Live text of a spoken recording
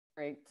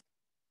Great.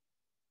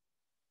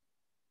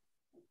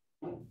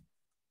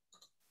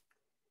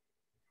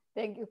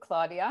 Thank you,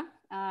 Claudia.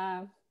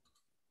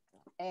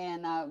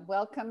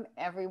 Welcome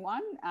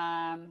everyone.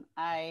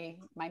 My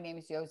name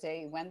is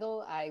Jose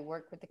Wendell. I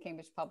work with the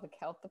Cambridge Public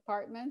Health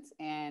Department,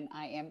 and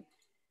I am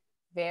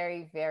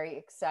very, very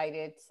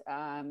excited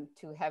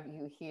to have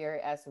you here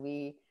as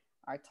we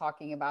are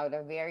talking about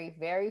a very,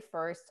 very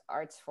first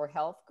Arts for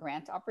Health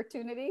grant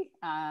opportunity.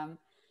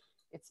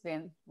 It's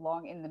been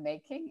long in the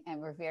making,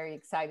 and we're very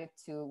excited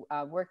to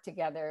work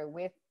together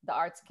with the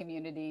arts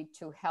community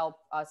to help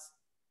us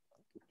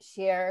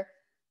share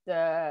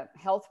the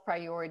health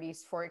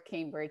priorities for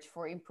Cambridge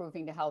for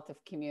improving the health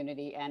of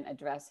community and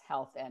address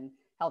health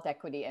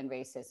equity and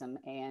racism.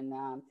 And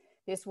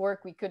this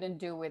work we couldn't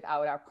do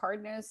without our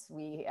partners.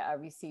 We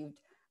received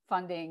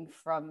funding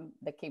from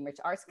the Cambridge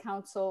Arts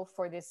Council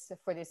for this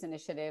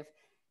initiative,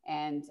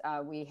 and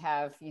we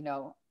have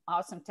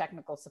awesome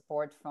technical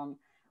support from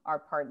our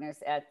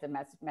partners at the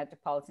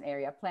Metropolitan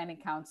Area Planning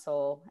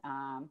Council.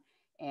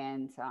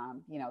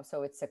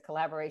 So it's a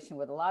collaboration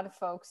with a lot of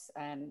folks,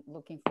 and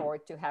looking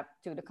forward to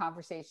the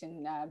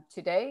conversation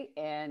today.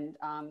 And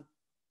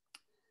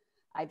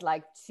I'd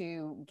like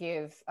to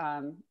give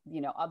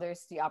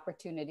others the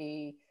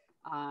opportunity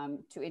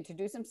to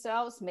introduce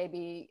themselves.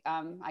 Maybe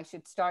I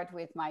should start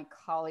with my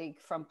colleague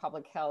from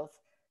Public Health,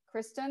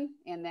 Kristen,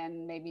 and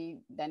then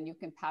then you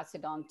can pass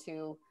it on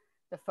to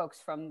the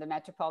folks from the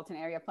Metropolitan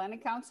Area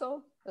Planning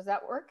Council. Does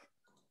that work?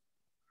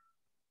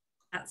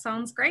 That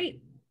sounds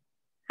great.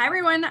 Hi,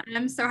 everyone.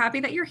 I'm so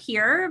happy that you're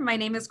here. My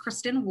name is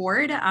Kristen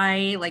Ward.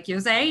 I, like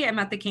Jose, am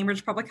at the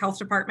Cambridge Public Health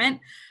Department.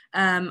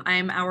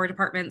 I'm our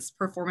department's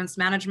performance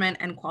management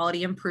and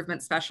quality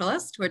improvement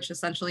specialist, which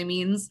essentially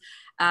means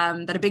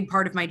that a big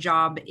part of my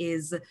job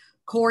is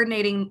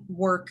coordinating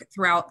work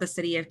throughout the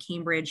city of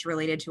Cambridge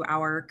related to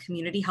our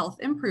community health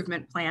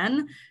improvement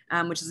plan,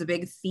 which is a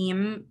big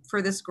theme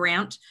for this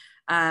grant.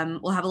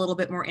 We'll have a little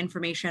bit more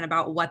information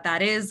about what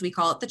that is. We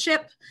call it the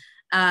CHIP.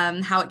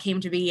 How it came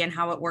to be and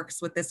how it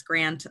works with this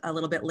grant a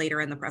little bit later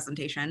in the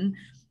presentation.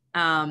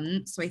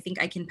 So I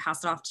think I can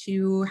pass it off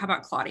to, how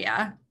about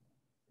Claudia?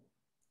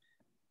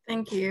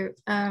 Thank you.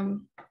 Hi,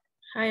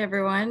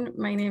 everyone.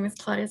 My name is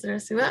Claudia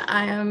Sarasua.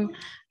 I am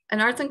an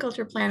arts and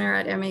culture planner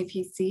at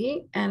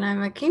MAPC, and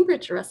I'm a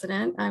Cambridge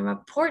resident. I'm a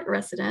Port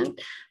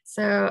resident,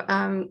 so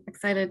I'm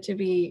excited to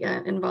be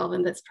involved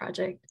in this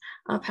project.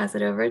 I'll pass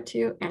it over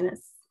to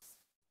Anis.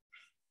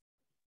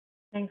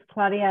 Thanks,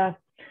 Claudia.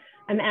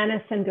 I'm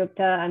Anis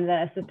Sengupta. I'm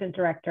the Assistant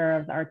Director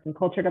of the Arts and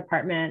Culture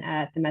Department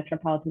at the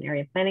Metropolitan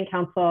Area Planning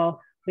Council.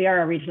 We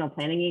are a regional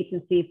planning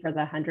agency for the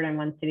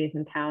 101 cities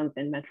and towns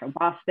in Metro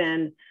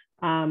Boston.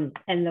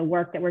 And the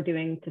work that we're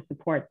doing to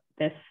support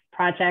this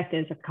project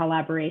is a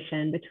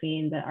collaboration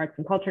between the Arts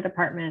and Culture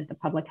Department, the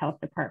Public Health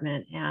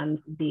Department, and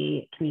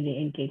the Community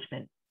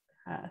Engagement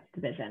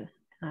Division.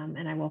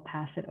 And I will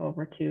pass it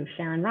over to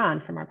Sharon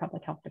Ron from our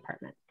Public Health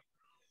Department.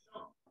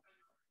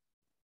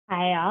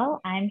 Hi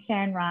all, I'm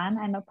Sharon Ron.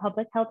 I'm a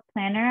public health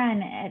planner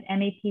and at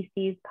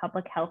MAPC's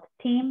public health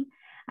team.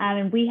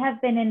 And we have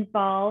been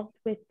involved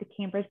with the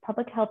Cambridge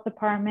Public Health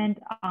Department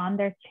on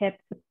their CHIP,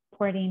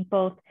 supporting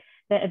both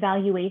the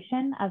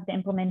evaluation of the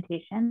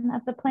implementation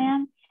of the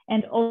plan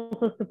and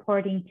also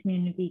supporting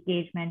community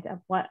engagement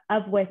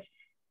of which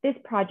this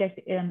project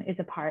is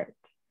a part.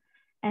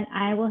 And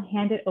I will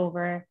hand it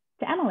over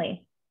to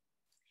Emily.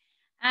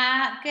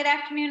 Good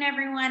afternoon,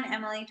 everyone.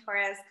 Emily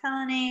Torres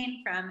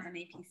Cullinane from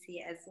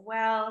MAPC as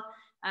well,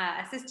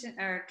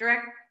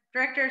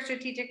 Director of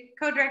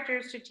Co-Director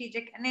of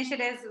Strategic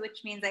Initiatives,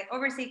 which means I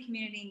oversee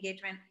community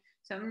engagement.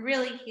 So I'm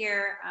really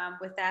here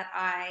with that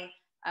eye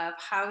of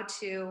how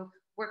to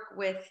work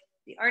with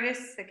the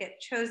artists that get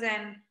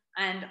chosen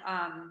and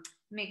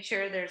make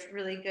sure there's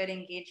really good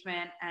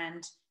engagement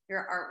and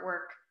your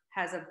artwork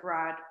has a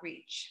broad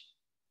reach.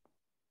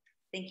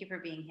 Thank you for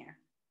being here.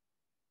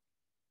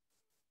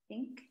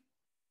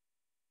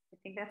 I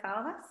think that's all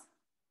of us.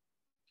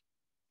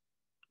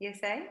 You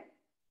say?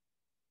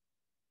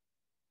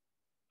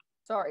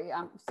 Sorry,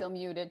 I'm still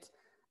muted.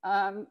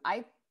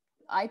 I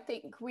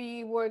think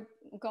we were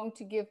going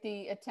to give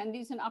the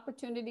attendees an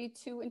opportunity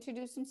to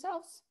introduce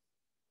themselves.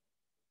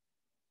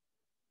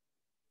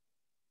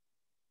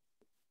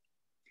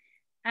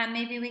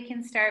 Maybe we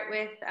can start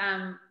with,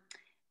 I'm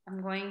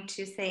going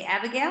to say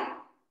Abigail.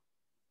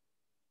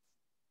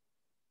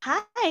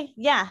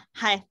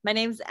 Hi, my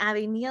name's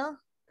Abby Neal,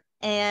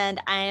 and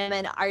I am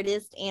an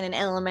artist and an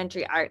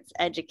elementary arts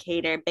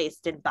educator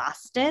based in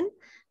Boston,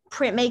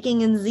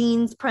 printmaking and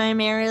zines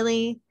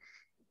primarily.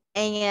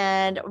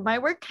 And my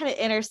work kind of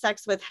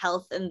intersects with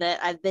health in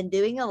that I've been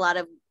doing a lot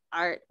of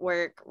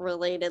artwork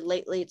related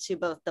lately to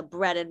both the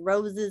Bread and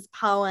Roses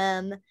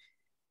poem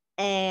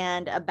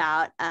and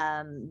about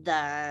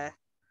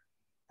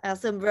I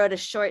also wrote a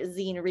short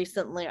zine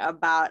recently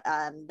about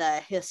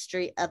the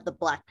history of the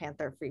Black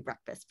Panther Free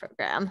Breakfast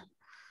program.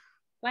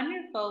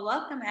 Wonderful.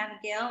 Welcome,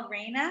 Abigail.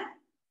 Raina?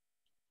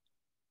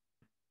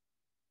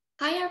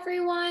 Hi,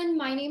 everyone.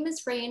 My name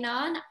is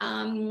Raina.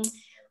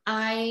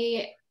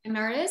 I an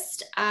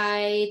artist.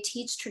 I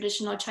teach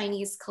traditional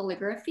Chinese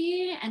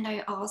calligraphy, and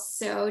I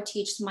also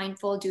teach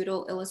mindful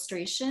doodle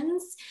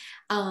illustrations.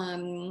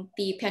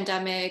 The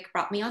pandemic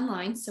brought me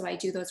online, so I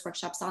do those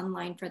workshops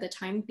online for the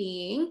time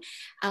being.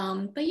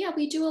 But yeah,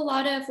 we do a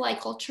lot of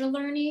like culture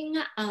learning,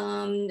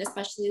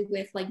 especially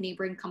with like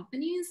neighboring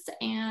companies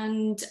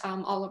and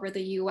all over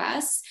the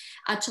US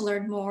to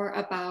learn more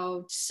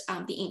about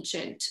the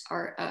ancient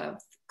art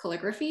of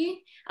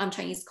calligraphy,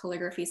 Chinese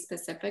calligraphy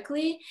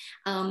specifically.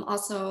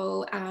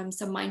 Also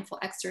some mindful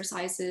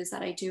exercises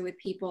that I do with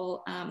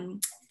people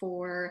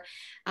for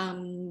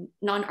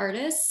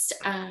non-artists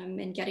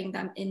and getting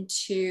them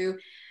into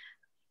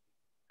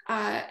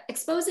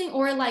exposing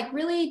or like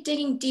really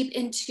digging deep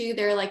into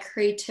their like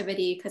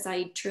creativity, because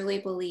I truly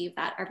believe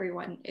that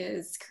everyone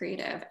is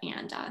creative.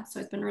 And so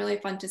it's been really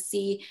fun to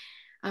see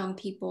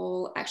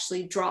people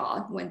actually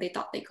draw when they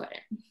thought they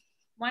couldn't.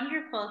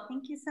 Wonderful.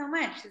 Thank you so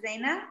much.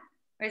 Zaina,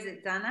 or is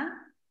it Zana?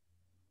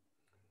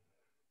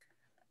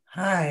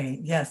 Hi,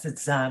 yes,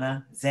 it's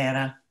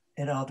Zana.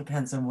 It all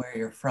depends on where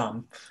you're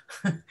from.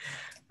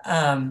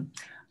 I'm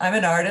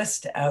an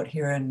artist out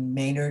here in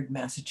Maynard,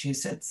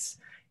 Massachusetts,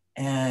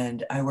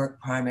 and I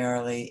work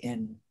primarily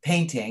in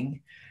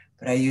painting,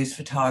 but I use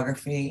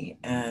photography,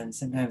 and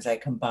sometimes I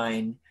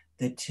combine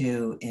the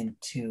two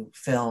into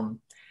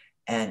film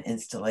and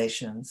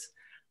installations.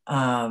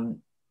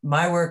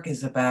 My work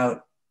is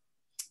about,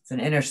 it's an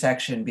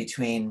intersection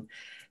between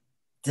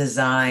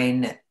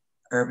design,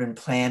 urban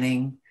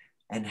planning,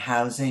 and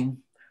housing.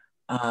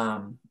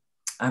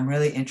 I'm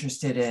really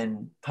interested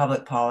in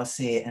public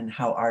policy and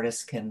how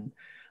artists can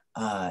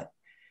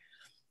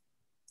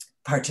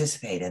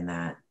participate in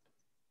that.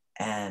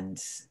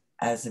 And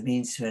as a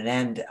means to an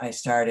end, I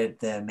started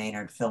the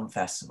Maynard Film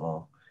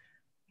Festival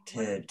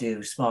to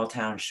do small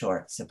town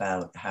shorts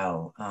about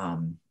how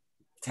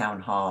town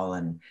hall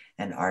and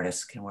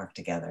artists can work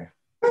together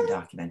in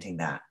documenting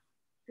that.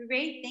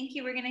 Great, thank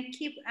you. We're gonna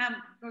keep,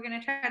 we're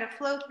gonna try to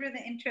flow through the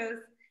intros.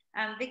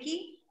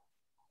 Vicki?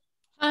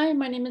 Hi,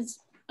 my name is,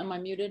 am I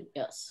muted?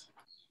 Yes.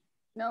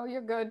 No,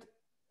 you're good.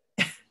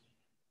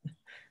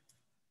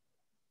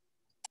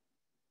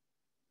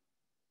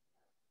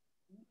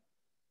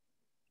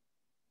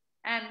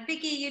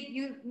 Vicki,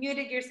 you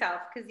muted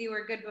yourself because you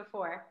were good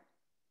before.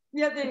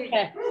 Yeah, there you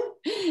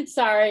go.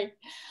 Sorry.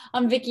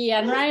 I'm Vicki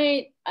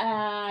Enright.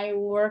 I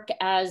work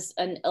as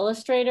an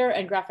illustrator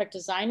and graphic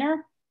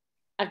designer.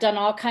 I've done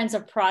all kinds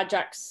of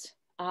projects.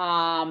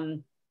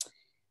 The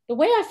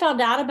way I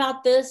found out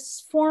about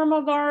this form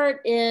of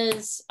art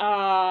is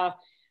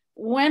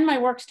when my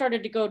work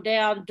started to go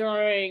down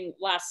during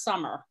last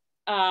summer.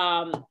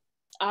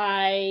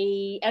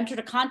 I entered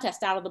a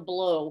contest out of the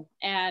blue,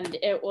 and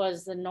it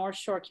was the North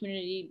Shore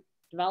Community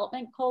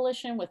Development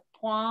Coalition with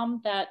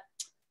PWAM, that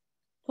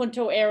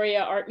Punto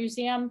Area Art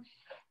Museum,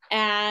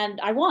 and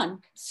I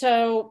won.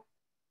 So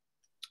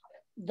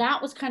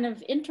that was kind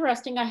of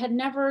interesting. I had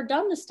never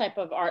done this type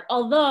of art,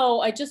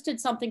 although I just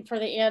did something for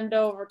the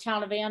Andover,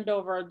 town of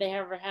Andover. They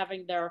are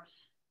having their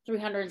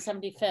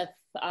 375th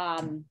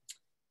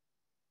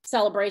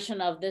celebration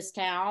of this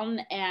town.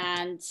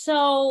 And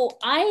so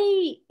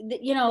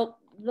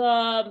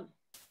the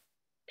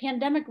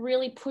pandemic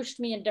really pushed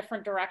me in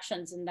different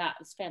directions, and that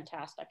is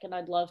fantastic. And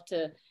I'd love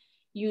to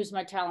use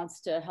my talents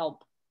to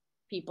help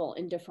people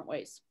in different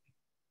ways.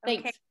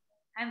 Thanks. Okay.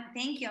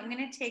 Thank you. I'm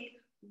going to take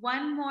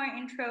one more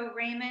intro,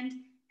 Raymond.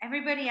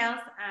 Everybody else,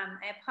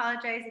 I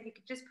apologize if you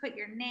could just put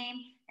your name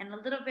and a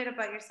little bit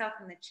about yourself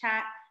in the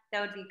chat.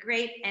 That would be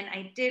great. And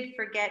I did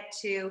forget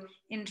to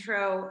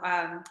intro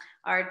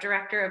our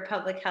Director of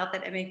Public Health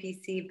at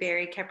MAPC,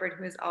 Barry Keppard,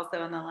 who is also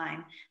on the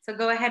line. So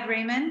go ahead,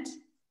 Raymond.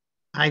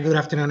 Hi, good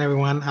afternoon,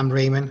 everyone. I'm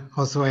Raymond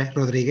Josue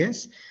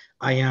Rodriguez.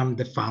 I am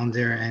the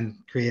founder and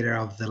creator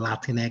of the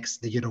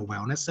Latinx Digital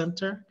Wellness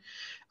Center.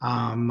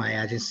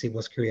 My agency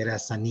was created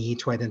as a need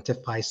to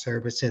identify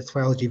services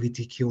for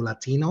LGBTQ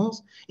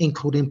Latinos,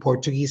 including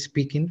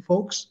Portuguese-speaking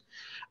folks.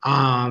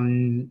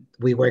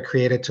 We were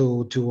created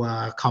to do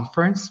a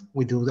conference.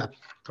 We do that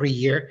 3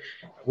 year.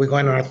 We're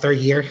going on our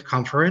 3rd year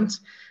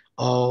conference,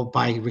 all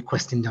by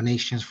requesting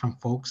donations from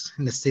folks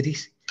in the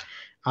cities,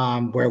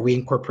 where we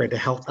incorporate the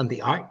health and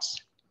the arts.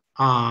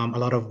 A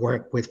lot of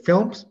work with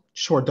films,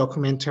 short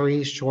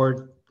documentaries,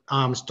 short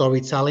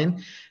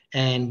storytelling,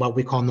 and what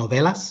we call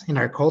novelas in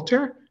our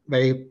culture,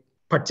 very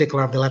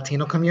particular of the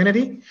Latino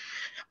community,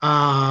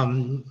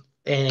 and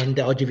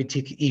the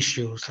LGBT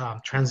issues,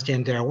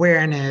 transgender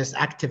awareness,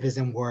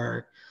 activism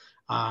work,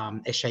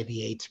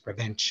 HIV/AIDS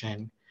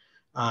prevention.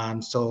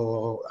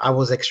 So I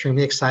was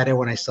extremely excited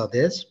when I saw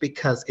this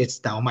because it's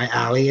down my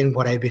alley and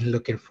what I've been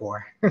looking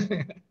for.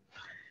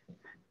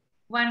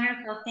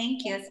 Wonderful,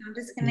 thank you. So I'm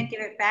just going to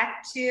give it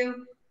back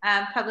to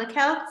Public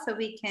Health so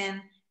we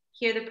can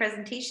hear the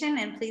presentation,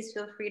 and please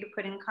feel free to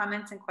put in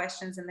comments and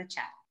questions in the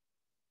chat.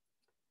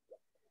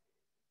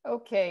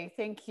 Okay,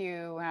 thank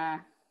you,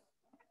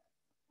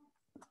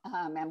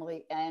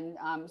 Emily. And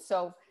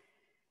so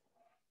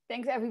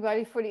Thanks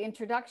everybody for the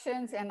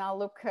introductions, and I'll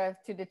look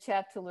to the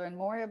chat to learn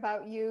more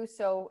about you.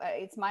 So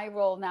it's my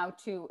role now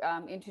to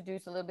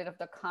introduce a little bit of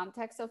the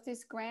context of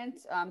this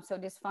grant. So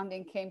this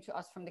funding came to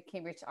us from the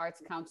Cambridge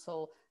Arts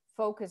Council,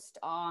 focused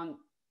on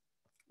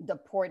the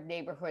Port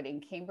neighborhood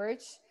in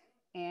Cambridge.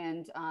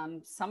 And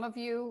some of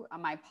you,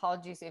 my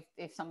apologies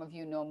if some of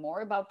you know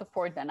more about the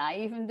Port than I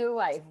even do.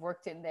 I've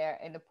worked in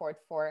the Port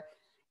for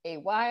a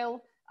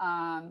while.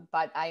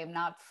 But I am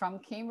not from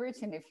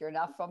Cambridge, and if you're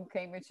not from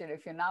Cambridge and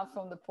if you're not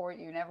from the Port,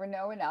 you never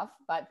know enough,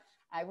 but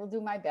I will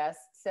do my best.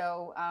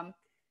 So,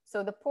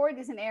 so the Port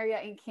is an area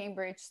in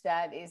Cambridge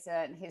that is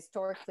a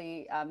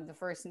historically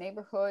diverse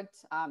neighborhood.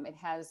 It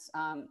has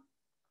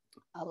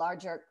a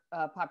larger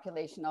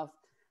population of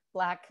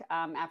Black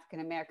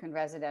African-American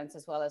residents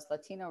as well as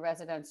Latino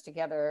residents,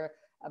 together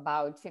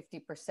about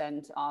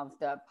 50% of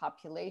the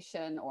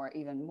population, or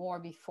even more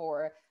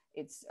before.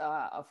 It's,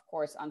 of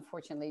course,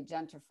 unfortunately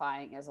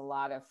gentrifying as a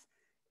lot of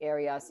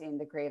areas in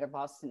the greater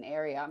Boston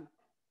area.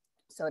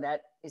 So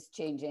that is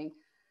changing.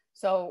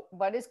 So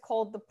what is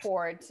called the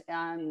Port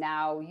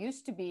now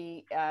used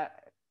to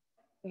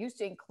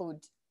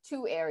include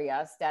two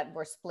areas that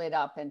were split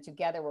up and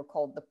together were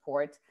called the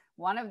Port.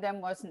 One of them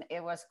was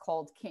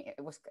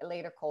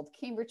later called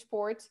Cambridge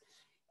Port.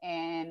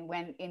 And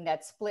when in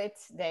that split,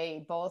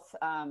 they both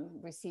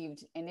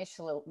received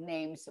initial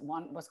names.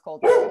 One was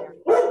called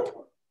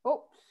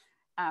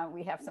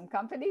we have some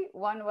company.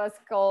 One was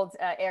called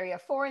Area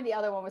 4 and the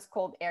other one was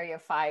called Area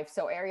 5.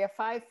 So Area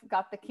 5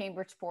 got the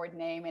Cambridge Port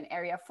name, and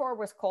Area 4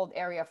 was called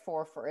Area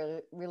 4 for a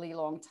really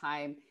long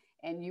time.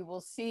 And you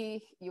will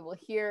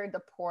hear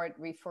the Port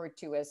referred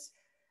to as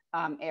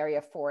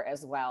Area 4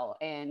 as well.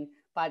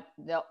 But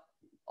the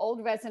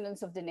old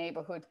residents of the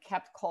neighborhood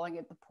kept calling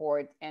it the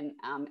Port. And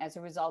as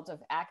a result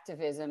of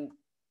activism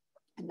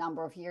a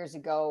number of years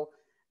ago,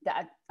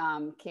 that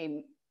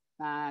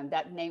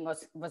that name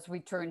was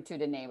returned to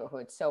the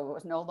neighborhood. So it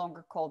was no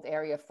longer called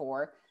Area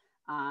 4,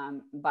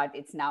 but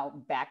it's now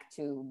back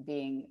to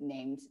being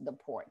named the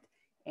Port.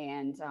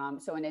 And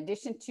so in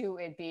addition to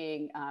it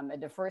being a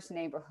diverse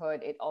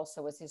neighborhood, it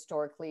also was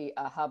historically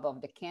a hub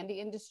of the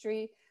candy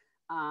industry.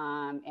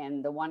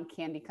 And the one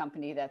candy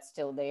company that's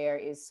still there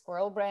is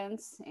Squirrel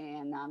Brands.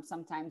 And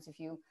sometimes if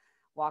you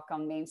walk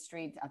on Main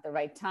Street at the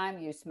right time,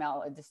 you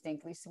smell a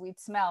distinctly sweet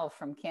smell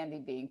from candy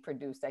being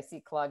produced. I see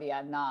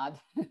Claudia nod.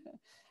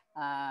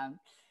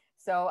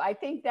 So I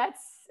think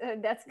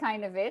that's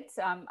kind of it.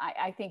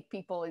 I think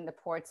people in the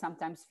Port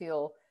sometimes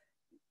feel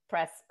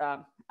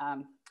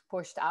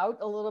pushed out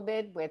a little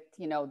bit with,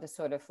 the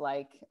sort of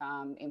like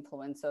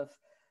influence of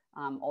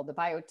all the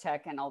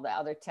biotech and all the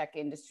other tech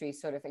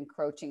industries sort of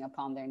encroaching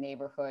upon their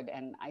neighborhood.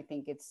 And I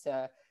think it's,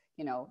 the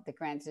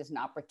grant is an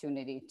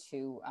opportunity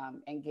to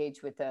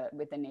engage with the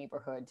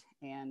neighborhood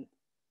and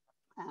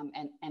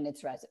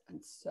its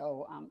residents.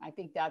 So I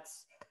think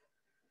that's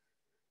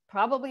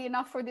probably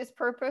enough for this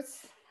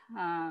purpose.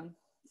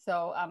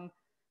 So I'm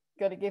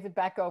going to give it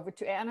back over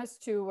to Anis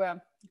to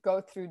go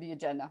through the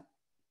agenda.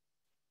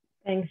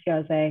 Thanks,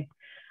 Jose.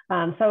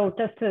 So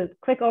just a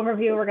quick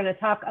overview, we're going to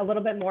talk a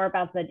little bit more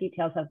about the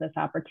details of this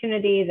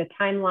opportunity, the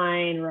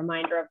timeline,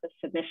 reminder of the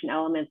submission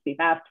elements we've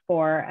asked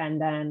for, and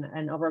then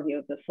an overview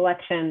of the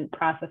selection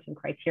process and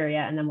criteria,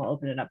 and then we'll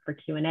open it up for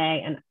Q&A.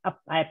 And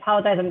I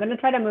apologize, I'm going to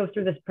try to move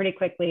through this pretty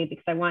quickly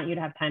because I want you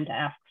to have time to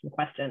ask some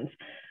questions,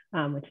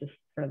 which is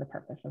sort of the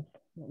purpose of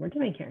what we're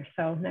doing here.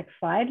 So next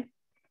slide.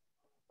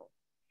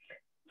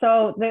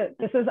 So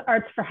this is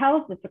Arts for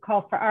Health. It's a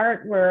call for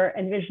art. We're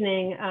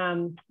envisioning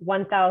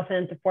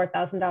 $1,000 to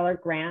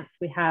 $4,000 grants.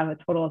 We have a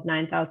total of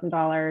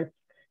 $9,000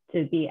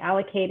 to be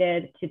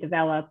allocated to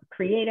develop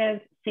creative,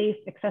 safe,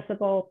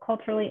 accessible,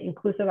 culturally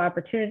inclusive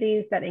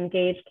opportunities that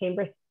engage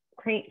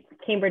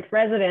Cambridge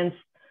residents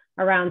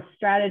around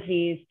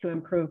strategies to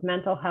improve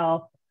mental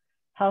health,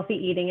 healthy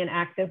eating and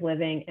active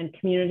living, and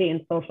community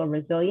and social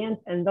resilience.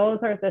 And those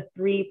are the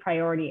three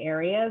priority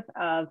areas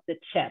of the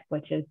CHIP,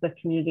 which is the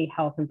Community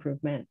Health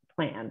Improvement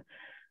Plan.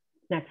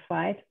 Next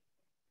slide.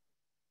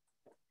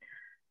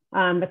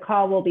 The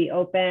call will be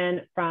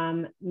open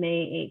from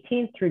May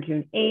 18th through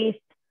June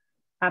 8th.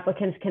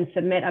 Applicants can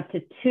submit up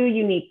to 2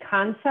 unique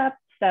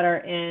concepts that are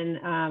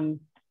in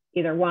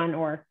either one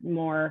or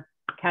more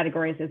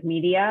categories of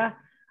media.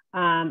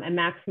 A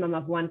maximum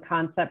of 1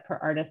 concept per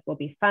artist will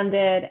be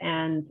funded,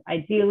 and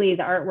ideally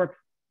the artwork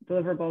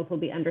deliverables will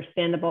be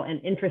understandable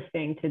and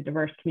interesting to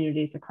diverse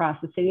communities across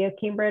the city of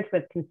Cambridge,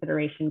 with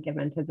consideration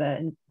given to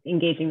the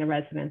engaging the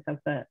residents of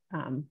the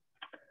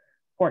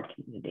Port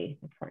community,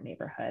 the Port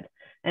neighborhood.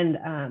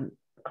 And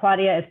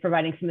Claudia is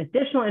providing some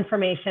additional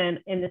information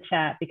in the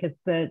chat because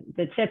the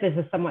CHIP is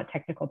a somewhat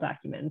technical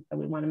document, so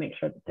we want to make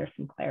sure that there's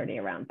some clarity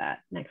around that.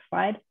 Next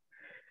slide.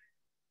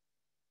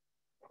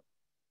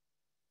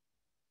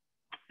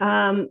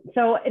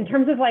 So in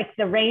terms of like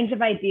the range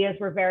of ideas,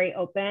 we're very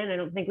open. I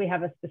don't think we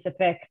have a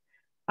specific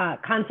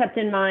concept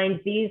in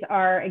mind. These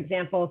are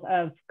examples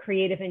of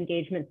creative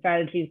engagement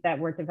strategies that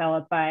were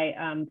developed by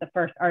the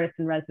first artist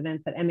in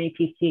residence at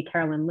MAPC,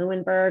 Carolyn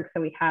Lewinberg.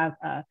 So we have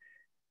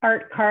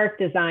art cart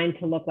designed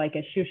to look like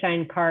a shoe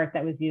shine cart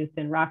that was used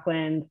in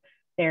Rockland.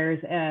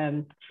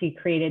 She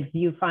created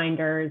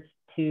viewfinders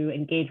to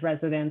engage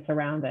residents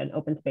around an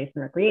open space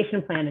and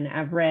recreation plan in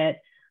Everett.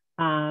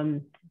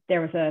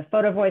 There was a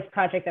photo voice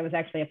project that was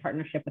actually a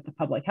partnership with the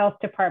public health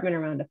department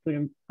around a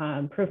food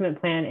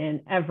improvement plan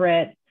in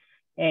Everett,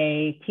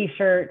 a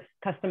t-shirt,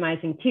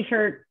 customizing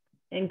t-shirt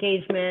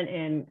engagement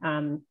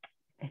in,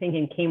 I think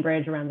in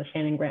Cambridge around the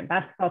Shannon Grant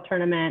basketball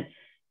tournament,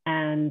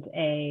 and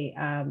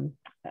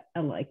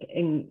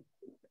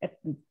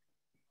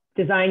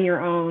design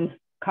your own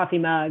coffee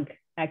mug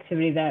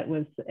activity that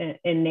was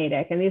in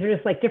Natick. And these are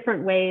just like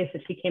different ways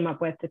that she came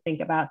up with to think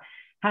about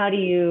how do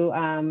you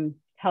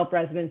help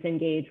residents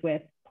engage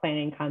with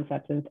planning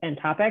concepts and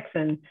topics.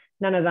 And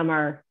none of them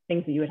are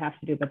things that you would have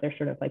to do, but they're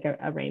sort of like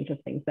a range of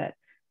things that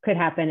could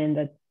happen in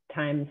the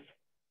times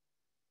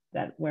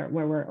that where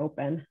we're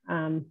open.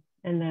 And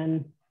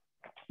then,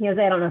 Jose,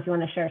 I don't know if you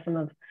want to share some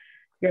of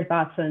your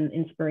thoughts and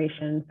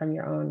inspiration from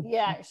your own.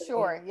 Yeah,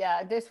 sure.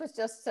 Yeah, this was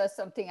just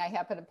something I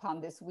happened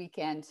upon this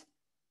weekend.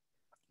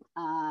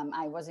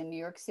 I was in New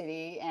York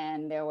City,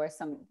 and there were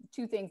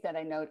two things that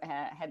I know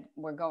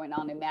were going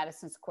on in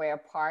Madison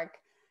Square Park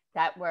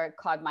that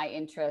caught my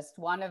interest.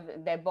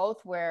 They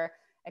both were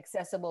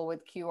accessible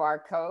with QR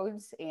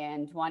codes,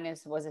 and one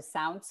was a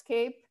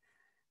soundscape,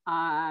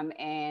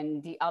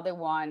 and the other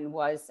one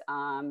was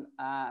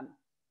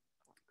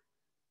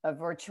a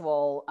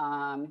virtual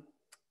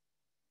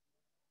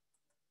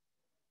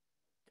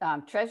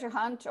treasure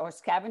hunt or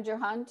scavenger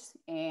hunt.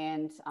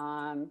 And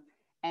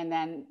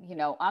then, you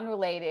know,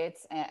 unrelated,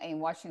 in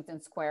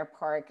Washington Square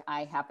Park,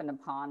 I happened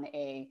upon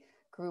a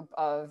group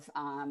of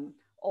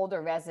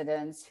older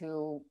residents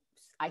who,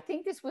 I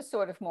think this was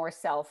sort of more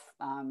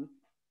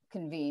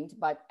self-convened,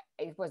 but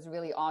it was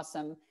really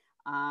awesome,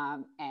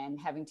 and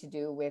having to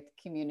do with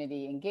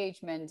community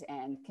engagement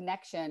and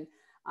connection.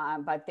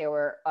 But there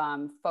were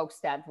folks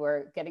that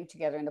were getting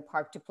together in the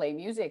park to play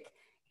music,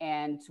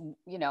 and,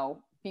 you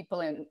know,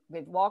 people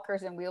with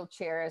walkers and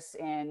wheelchairs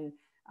and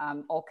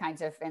all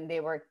kinds of, and they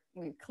were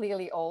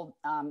clearly old,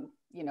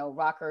 you know,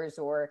 rockers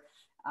or,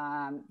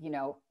 you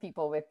know,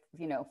 people with,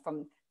 you know,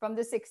 from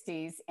the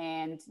 60s,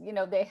 and, you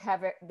know,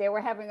 they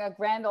were having a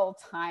grand old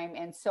time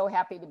and so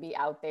happy to be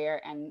out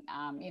there. And,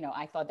 you know,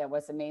 I thought that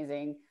was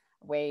amazing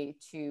way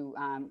to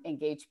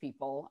engage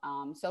people.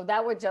 So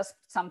that were just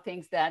some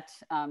things that,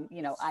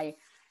 you know, I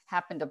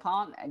happened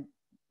upon.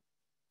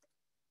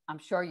 I'm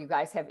sure you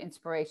guys have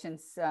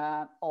inspirations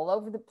all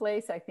over the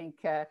place. I think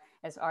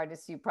as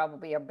artists, you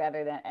probably are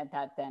better at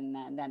that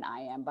than I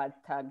am, but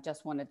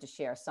just wanted to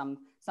share some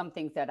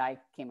things that I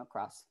came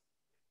across.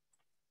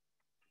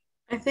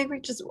 I think we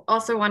just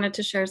also wanted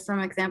to share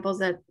some examples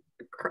that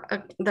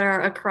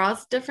are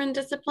across different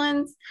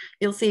disciplines.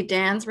 You'll see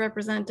dance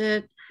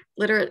represented,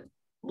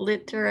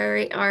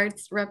 literary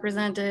arts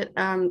represented.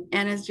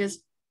 Anna's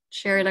just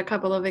shared a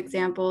couple of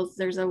examples.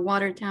 There's a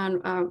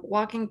Watertown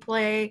walking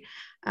play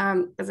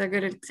as a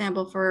good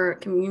example for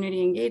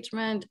community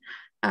engagement.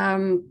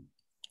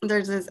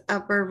 There's this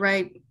upper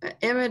right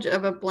image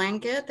of a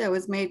blanket that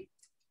was made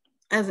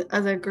as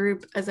a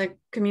group, as a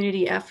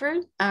community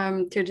effort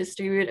to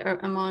distribute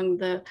among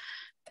the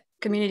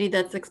community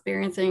that's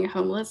experiencing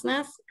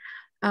homelessness.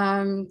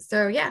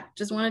 So yeah,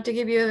 just wanted to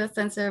give you a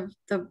sense of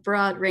the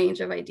broad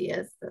range of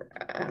ideas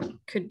that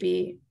could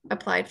be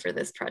applied for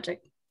this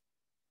project.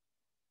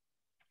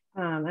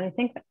 And I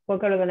think we'll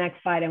go to the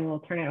next slide and we'll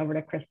turn it over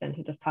to Kristen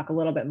to just talk a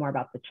little bit more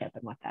about the chip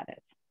and what that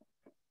is.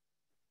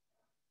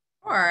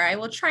 Sure, I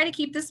will try to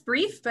keep this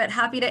brief, but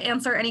happy to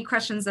answer any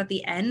questions at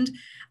the end.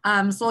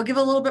 So I'll give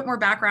a little bit more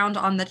background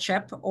on the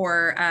CHIP,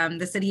 or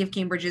the City of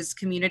Cambridge's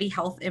Community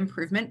Health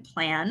Improvement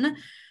Plan.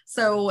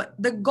 So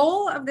the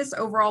goal of this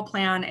overall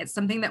plan, it's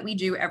something that we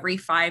do every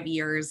 5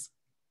 years,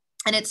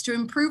 and it's to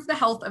improve the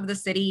health of the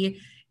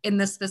city in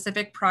the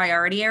specific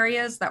priority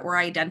areas that were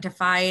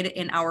identified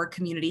in our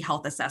community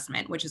health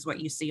assessment, which is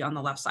what you see on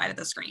the left side of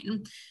the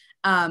screen.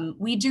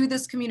 We do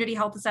this community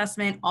health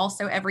assessment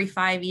also every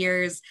 5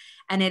 years,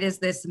 and it is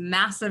this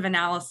massive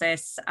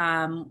analysis.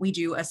 We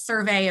do a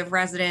survey of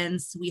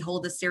residents, we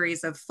hold a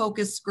series of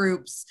focus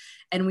groups,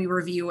 and we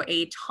review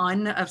a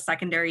ton of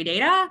secondary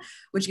data,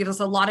 which gives us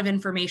a lot of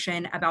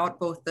information about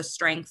both the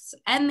strengths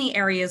and the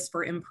areas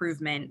for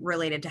improvement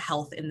related to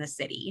health in the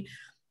city.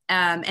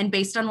 And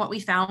based on what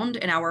we found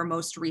in our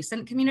most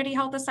recent community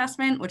health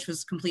assessment, which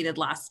was completed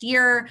last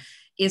year,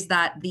 is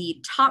that the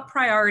top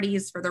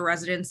priorities for the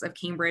residents of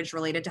Cambridge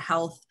related to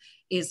health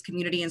is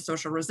community and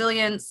social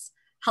resilience,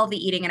 healthy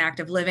eating and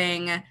active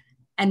living,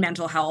 and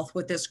mental health,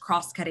 with this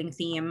cross-cutting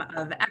theme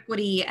of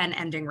equity and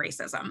ending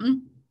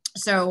racism.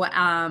 So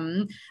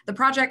the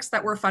projects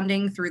that we're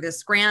funding through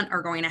this grant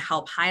are going to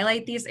help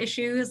highlight these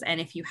issues.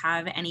 And if you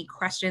have any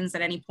questions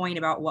at any point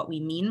about what we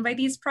mean by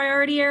these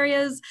priority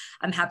areas,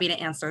 I'm happy to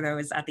answer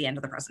those at the end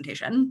of the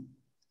presentation.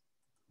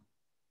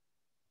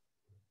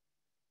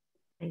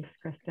 Thanks,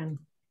 Kristen.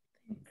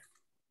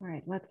 All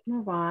right, let's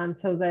move on.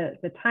 So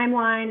the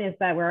timeline is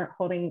that we're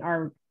holding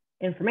our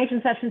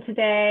information session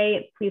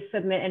today. Please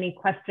submit any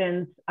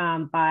questions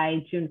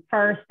by June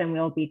 1st, and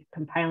we'll be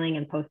compiling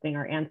and posting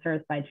our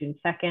answers by June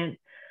 2nd.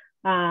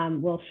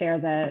 We'll share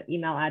the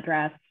email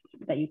address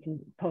that you can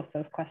post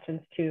those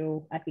questions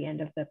to at the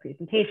end of the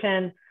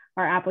presentation.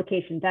 Our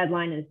application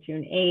deadline is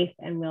June 8th,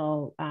 and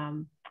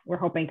we're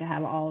hoping to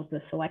have all of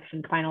the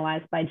selection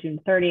finalized by June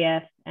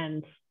 30th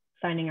and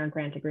signing our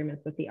grant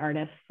agreements with the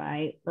artists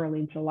by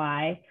early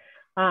July.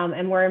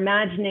 And we're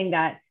imagining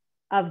that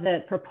of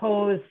the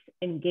proposed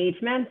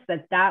engagements,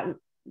 that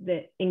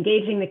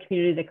engaging the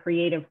community, the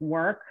creative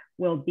work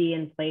will be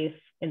in place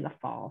in the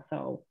fall.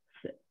 So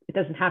it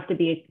doesn't have to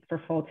be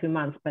for full 2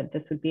 months, but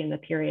this would be in the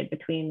period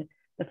between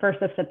the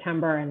 1st of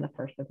September and the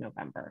 1st of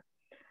November.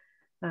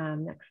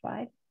 Next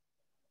slide.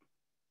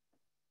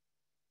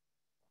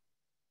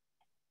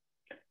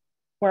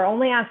 We're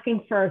only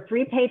asking for a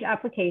 3-page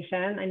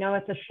application. I know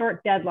it's a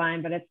short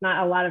deadline, but it's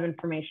not a lot of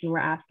information we're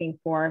asking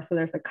for. So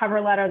there's a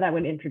cover letter that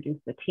would introduce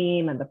the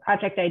team and the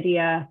project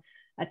idea,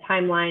 a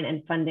timeline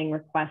and funding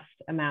request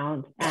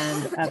amount,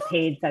 and a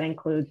page that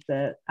includes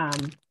the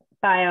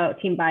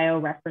team bio,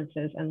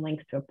 references, and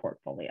links to a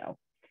portfolio.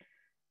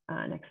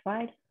 Next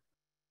slide.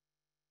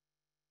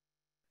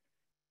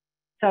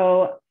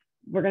 So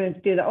we're going to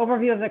do the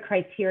overview of the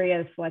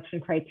criteria, selection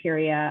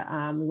criteria.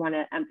 We want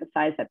to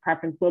emphasize that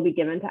preference will be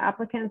given to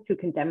applicants who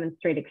can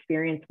demonstrate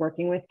experience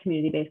working with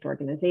community-based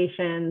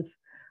organizations,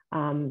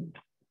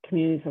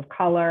 communities of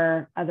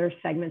color, other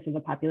segments of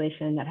the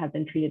population that have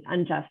been treated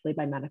unjustly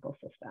by medical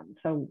systems.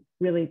 So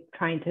really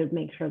trying to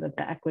make sure that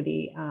the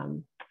equity,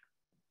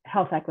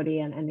 health equity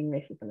and ending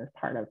racism is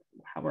part of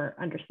how we're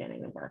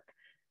understanding the work.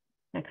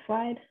 Next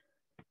slide.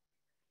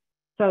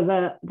 So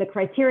the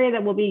criteria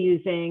that we'll be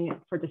using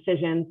for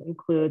decisions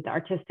include the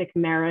artistic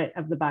merit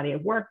of the body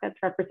of work that's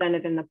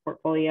represented in the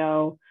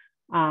portfolio,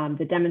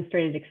 the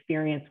demonstrated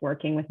experience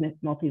working with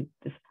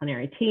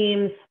multidisciplinary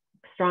teams,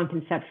 strong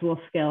conceptual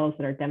skills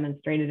that are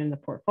demonstrated in the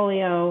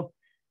portfolio,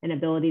 an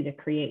ability to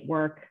create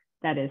work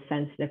that is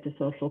sensitive to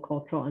social,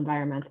 cultural,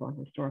 environmental, and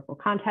historical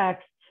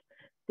contexts,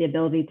 the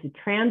ability to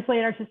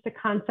translate artistic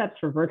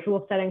concepts for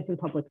virtual settings in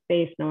public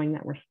space, knowing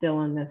that we're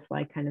still in this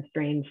like kind of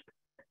strange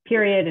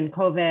period in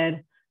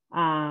COVID,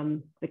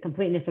 the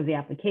completeness of the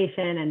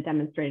application and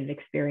demonstrated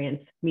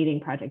experience meeting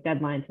project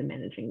deadlines and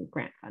managing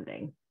grant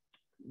funding.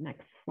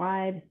 Next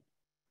slide.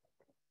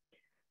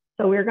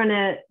 So we're going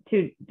to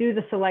do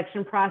the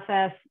selection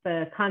process.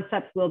 The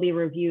concepts will be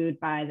reviewed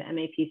by the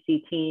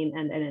MAPC team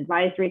and an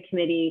advisory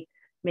committee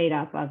made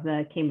up of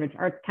the Cambridge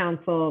Arts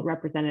Council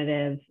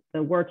representatives,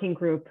 the working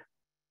group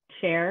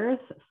chairs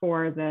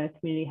for the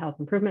Community Health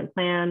Improvement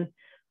Plan,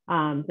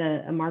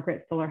 a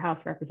Margaret Fuller House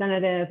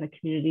representative, a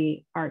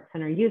Community Arts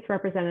Center youth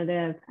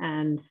representative,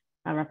 and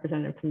a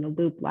representative from the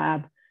Loop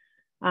Lab.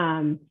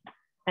 And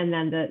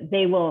then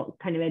they will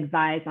kind of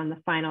advise on the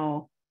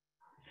final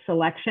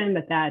selection,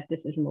 but that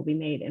decision will be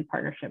made in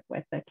partnership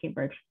with the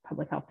Cambridge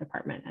Public Health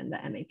Department and the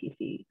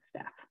MAPC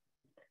staff.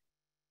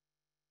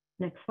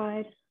 Next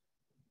slide.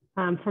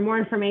 For more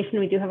information,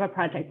 we do have a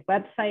project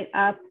website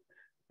up.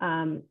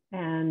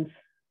 And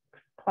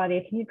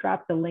Claudia, can you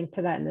drop the link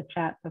to that in the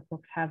chat so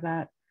folks have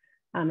that?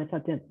 It's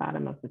at the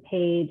bottom of the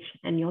page,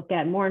 and you'll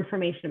get more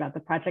information about the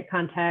project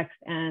context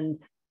and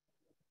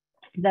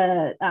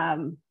the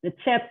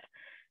chip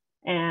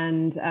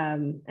and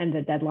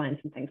the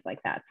deadlines and things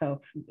like that.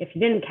 So if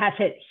you didn't catch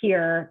it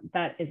here,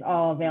 that is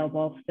all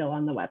available still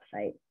on the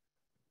website.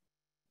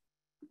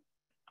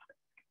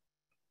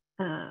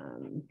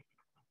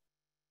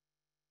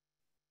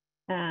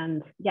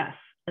 And yes,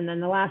 and then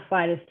the last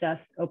slide is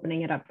just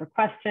opening it up for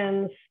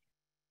questions.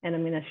 And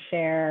I'm going to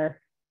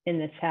share in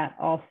the chat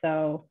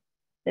also,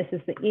 this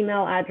is the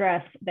email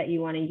address that you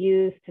want to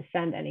use to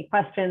send any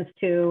questions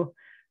to.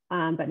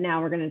 But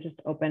now we're going to just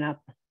open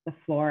up the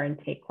floor and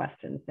take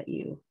questions that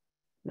you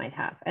might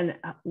have. And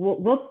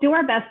we'll do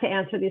our best to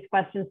answer these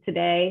questions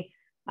today.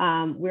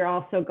 We're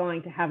also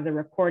going to have the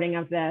recording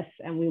of this,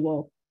 and we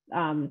will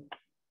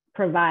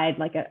provide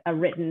like a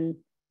written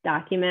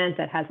document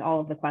that has all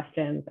of the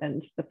questions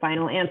and the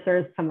final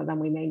answers. Some of them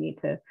we may need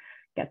to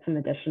get some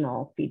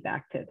additional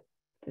feedback to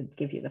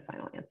give you the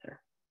final answer.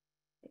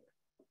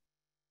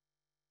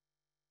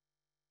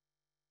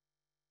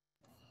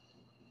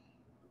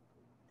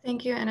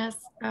 Thank you, Ines.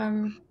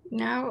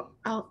 Now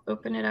I'll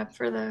open it up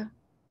for the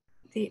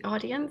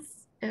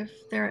audience if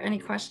there are any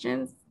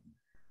questions.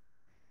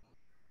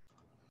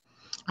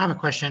 I have a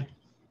question.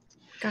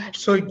 Go ahead.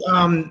 So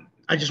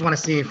I just want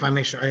to see if I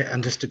make sure I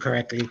understood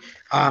correctly.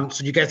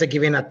 So you guys are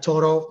giving a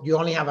total, you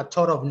only have a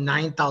total of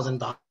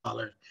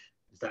 $9,000.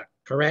 Is that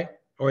correct?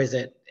 Or is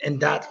it in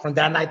that, from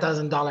that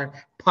 $9,000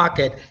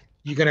 pocket,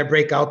 you're going to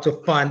break out to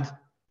fund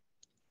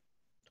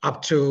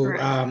up to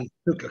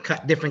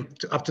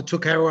up to two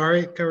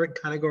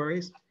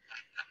categories?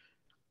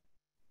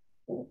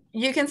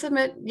 You can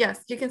submit,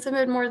 yes, you can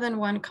submit more than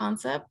one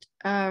concept.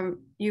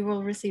 You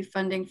will receive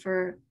funding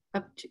for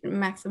up to a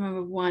maximum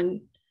of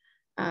one.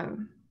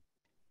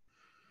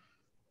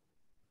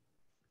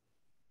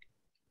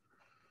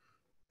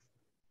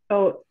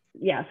 So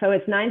yeah, so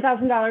it's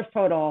 $9,000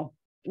 total.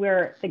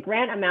 the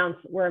grant amounts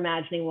we're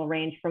imagining will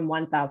range from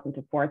 1,000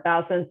 to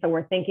 4,000. So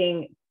we're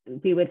thinking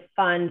we would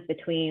fund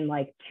between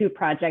like 2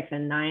 projects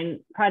and 9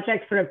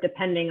 projects, sort of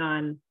depending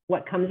on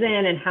what comes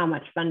in and how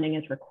much funding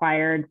is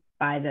required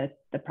by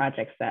the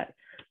projects that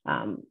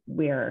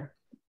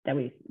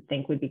we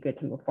think would be good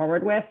to move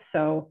forward with.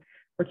 So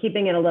we're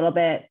keeping it a little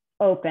bit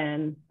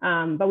open,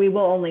 but we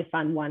will only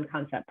fund 1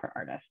 concept per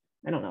artist.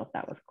 I don't know if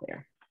that was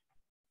clear.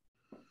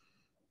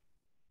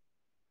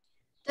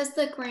 Does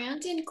the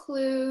grant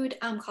include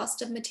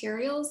cost of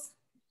materials?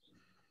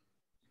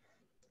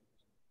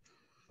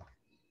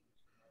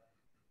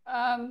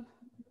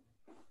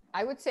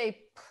 I would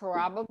say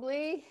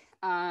probably.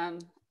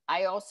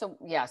 I also,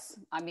 yes.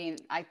 I mean,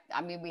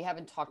 we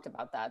haven't talked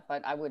about that,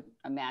 but I would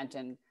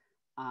imagine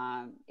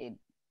it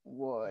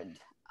would.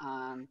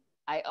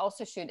 I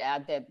also should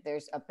add that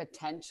there's a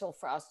potential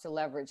for us to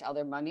leverage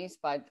other monies,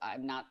 but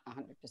I'm not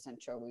 100%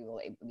 sure we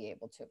will be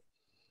able to.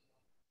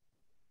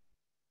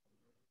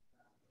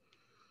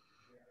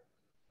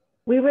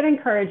 We would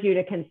encourage you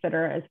to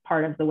consider, as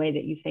part of the way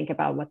that you think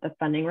about what the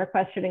funding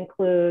request should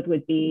include,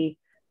 would be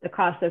the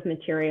cost of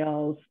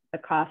materials, the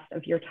cost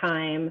of your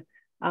time,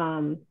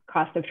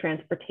 cost of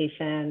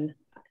transportation,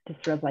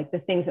 just sort of like the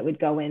things that would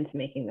go into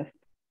making this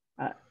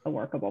a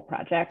workable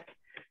project.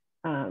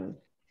 And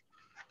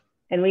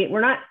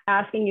we're not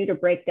asking you to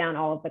break down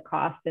all of the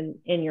costs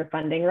in your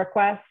funding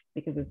request,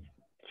 because it's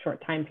a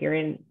short time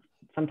period.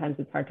 Sometimes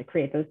it's hard to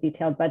create those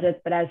detailed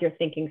budgets, but as you're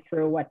thinking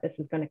through what this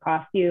is going to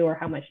cost you or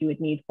how much you would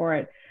need for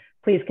it,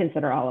 please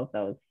consider all of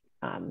those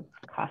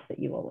costs that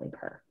you will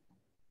incur.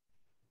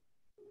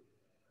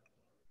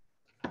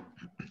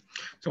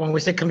 So when we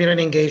say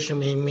community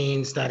engagement, it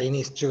means that it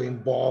needs to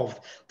involve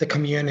the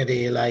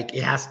community. Like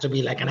it has to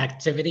be like an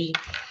activity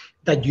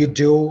that you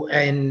do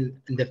in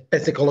the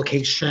physical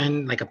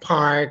location, like a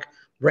park,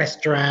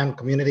 restaurant,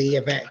 community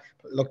event,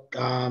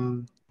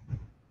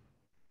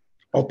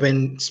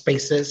 open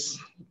spaces.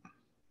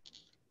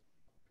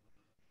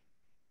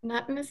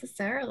 Not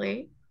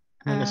necessarily.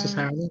 Not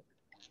necessarily.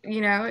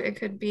 You know, it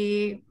could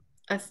be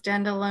a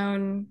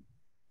standalone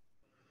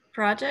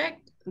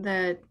project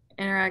that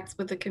interacts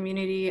with the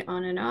community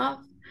on and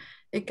off.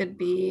 It could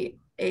be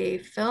a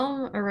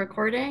film, a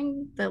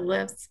recording that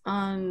lives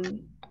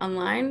online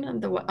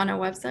on a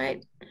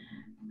website.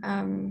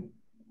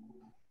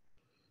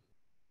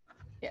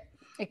 Yeah,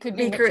 it could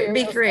be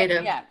be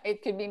creative. Yeah,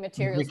 it could be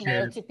materials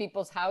mailed to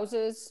people's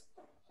houses.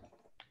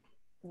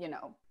 You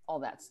know, all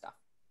that stuff.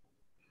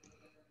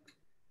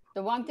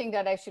 The one thing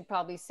that I should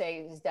probably say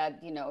is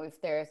that, you know,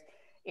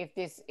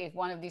 if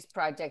one of these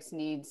projects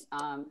needs,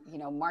 you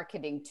know,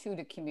 marketing to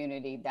the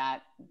community,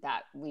 that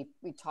we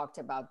talked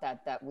about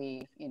that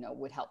we, you know,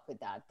 would help with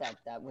that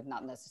would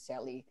not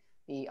necessarily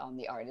be on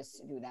the artists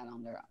to do that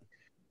on their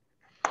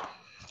own.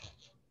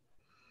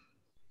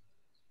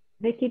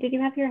 Vicky, did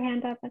you have your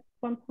hand up at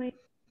one point?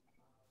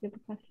 Do you have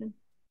a question?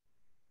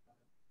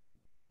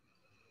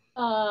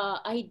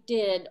 I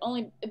did,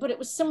 but it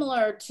was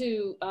similar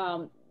to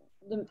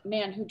the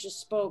man who just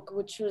spoke,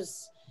 which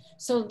was,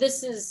 so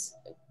this is,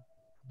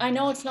 I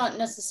know it's not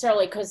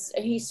necessarily, because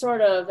he sort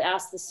of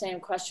asked the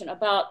same question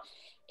about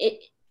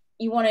it.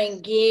 You want to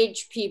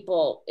engage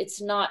people.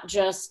 It's not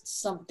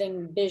just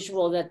something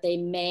visual that they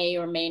may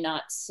or may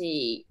not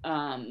see.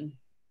 For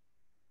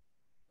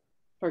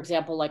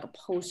example, like a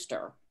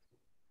poster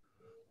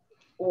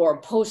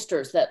or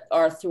posters that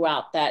are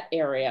throughout that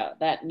area,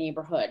 that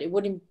neighborhood. It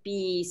wouldn't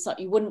be,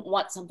 you wouldn't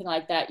want something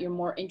like that. You're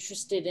more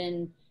interested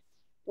in,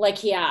 like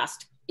he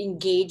asked,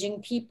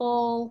 engaging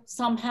people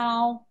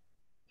somehow.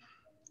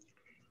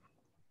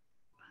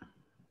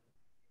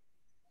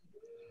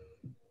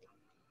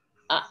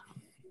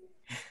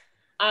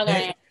 I'm going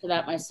to answer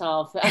that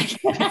myself.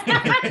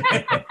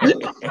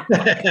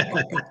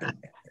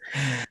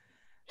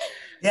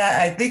 Yeah,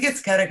 I think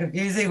it's kind of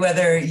confusing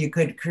whether you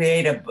could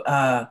create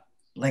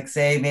like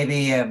say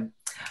maybe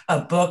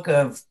a book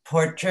of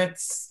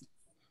portraits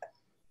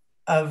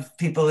of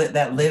people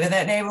that live in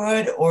that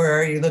neighborhood, or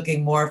are you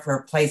looking more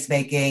for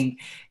placemaking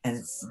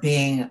and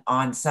being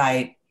on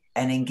site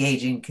and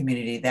engaging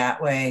community that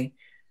way?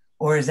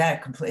 Or is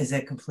it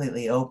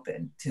completely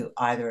open to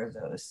either of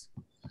those?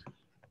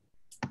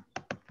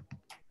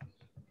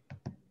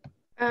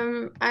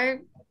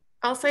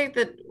 I'll say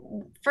that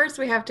first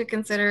we have to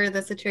consider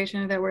the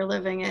situation that we're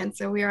living in.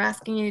 So we are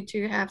asking you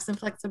to have some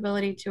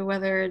flexibility to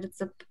whether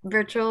it's a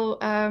virtual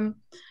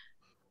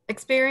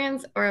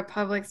experience or a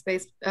public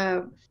space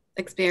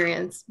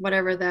experience,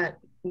 whatever that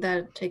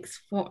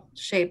takes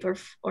shape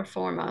or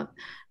form of.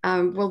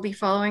 We'll be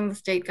following the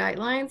state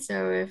guidelines.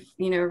 So if,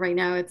 you know, right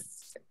now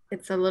it's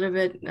a little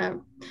bit,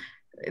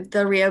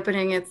 the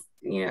reopening, it's,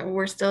 you know,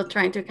 we're still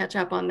trying to catch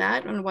up on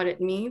that, on what it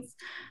means.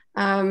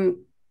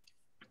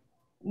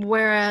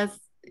 Whereas,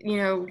 you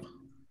know,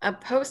 a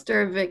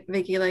poster,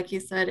 Vicky, like you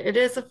said, it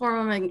is a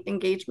form of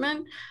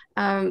engagement.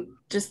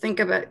 Just think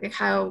about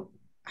how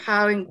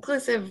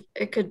inclusive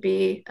it could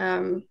be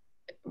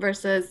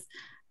versus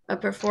a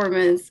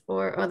performance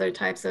or other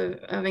types of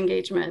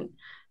engagement.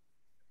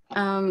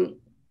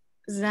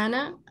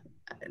 Zana,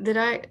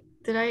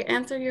 Did I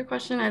answer your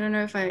question? I don't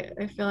know if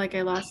I feel like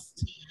I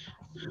lost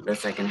the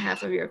second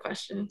half of your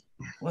question.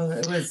 Well,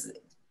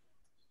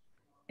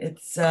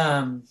 it's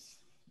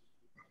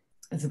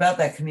about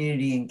that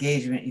community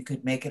engagement. You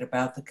could make it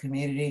about the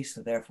community,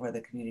 so therefore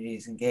the community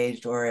is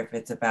engaged, or if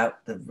it's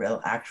about the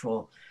real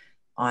actual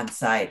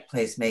on-site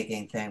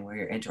placemaking thing where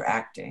you're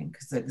interacting,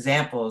 because the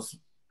examples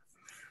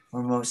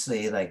were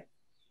mostly like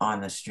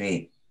on the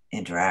street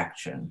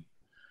interaction.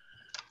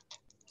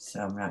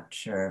 So I'm not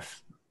sure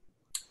if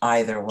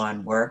either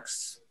one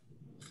works.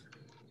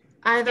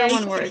 Either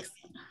one works.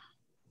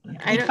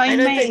 If I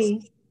may,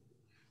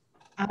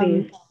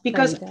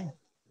 because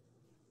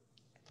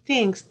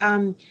thanks.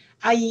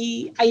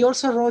 I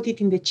also wrote it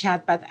in the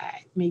chat, but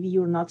maybe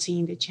you're not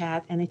seeing the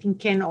chat. And I think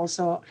Ken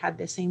also had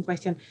the same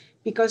question,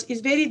 because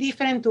it's very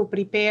different to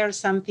prepare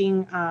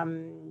something,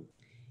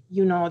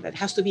 you know, that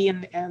has to be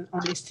on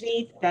the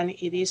street than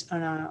it is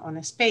on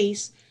a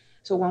space.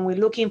 So when we're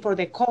looking for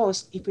the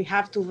cost, if we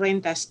have to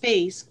rent a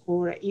space,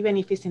 or even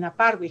if it's in a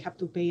park, we have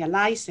to pay a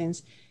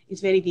license, it's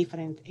very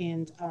different.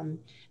 And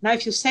now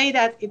if you say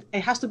that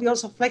it has to be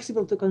also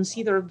flexible to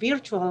consider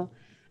virtual,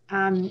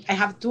 I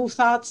have two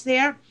thoughts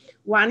there.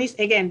 One is,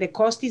 again, the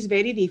cost is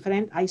very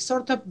different. I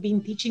sort of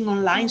been teaching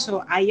online,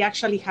 so I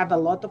actually have a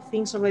lot of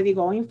things already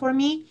going for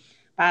me.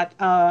 But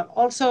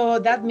also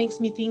that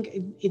makes me think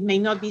it may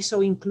not be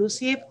so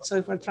inclusive. So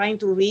if we're trying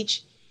to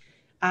reach,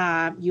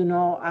 you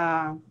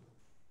know,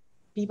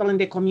 people in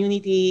the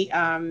community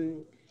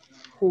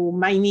who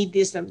might need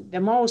this the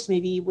most,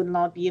 maybe would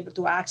not be able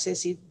to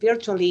access it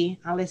virtually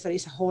unless there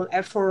is a whole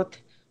effort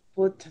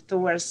put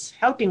towards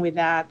helping with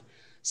that.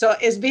 So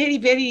it's very,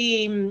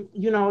 very,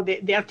 you know,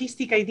 the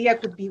artistic idea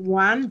could be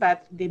one,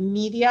 but the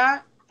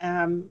media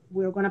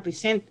we're going to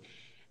present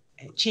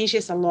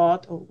changes a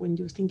lot when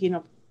you're thinking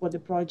of what the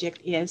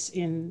project is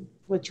and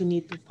what you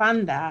need to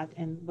fund that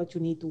and what you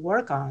need to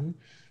work on.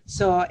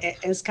 So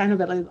it's kind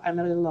of I'm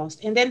a little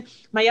lost. And then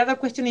my other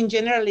question in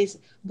general is,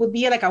 would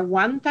be like a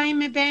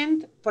one-time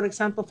event, for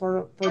example,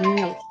 for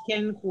me or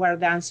Ken, who are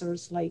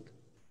dancers, like,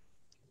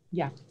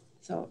 yeah.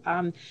 So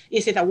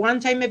is it a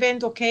one-time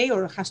event, okay,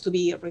 or it has to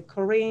be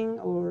recurring,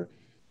 or,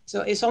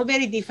 so it's all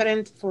very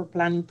different for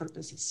planning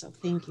purposes. So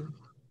thank you.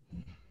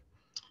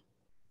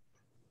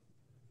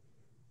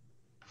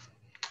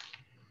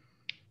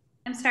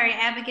 I'm sorry,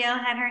 Abigail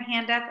had her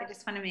hand up. I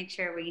just want to make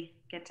sure we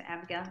get to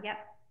Abigail.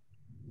 Yep.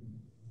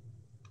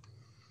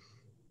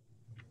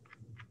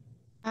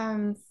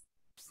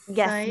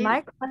 Yes,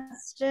 my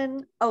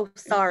question. Oh,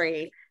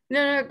 sorry.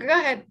 No, go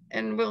ahead,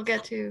 and we'll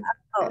get to.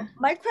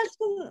 My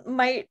question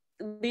might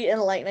be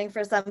enlightening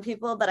for some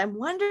people, but I'm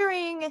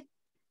wondering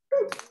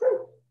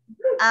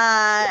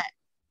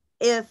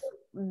if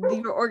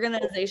your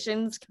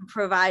organizations can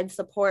provide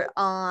support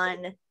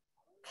on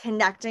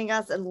connecting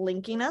us and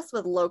linking us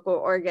with local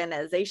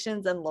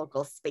organizations and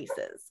local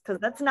spaces, because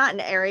that's not an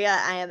area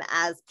I am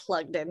as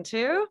plugged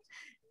into,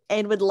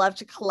 and would love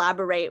to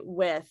collaborate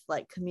with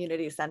like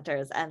community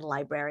centers and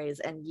libraries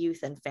and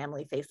youth and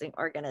family facing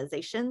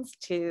organizations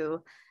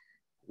to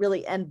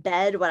really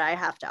embed what I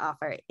have to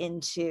offer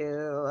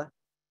into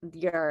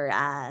your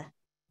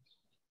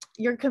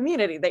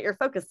community that you're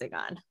focusing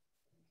on.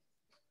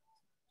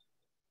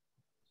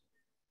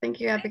 Thank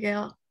you,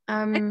 Abigail.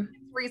 It's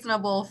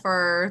reasonable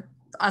for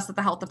us at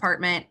the health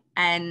department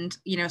and,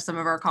 you know, some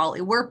of our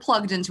colleagues, we're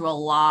plugged into a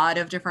lot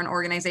of different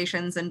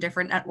organizations and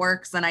different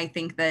networks. And I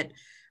think that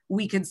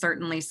we could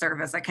certainly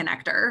serve as a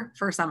connector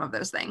for some of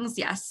those things.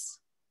 Yes.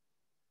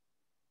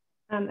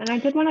 And I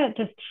did want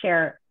to just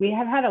share, we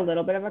have had a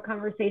little bit of a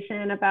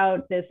conversation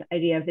about this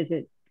idea of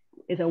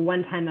is a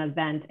one-time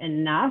event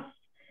enough?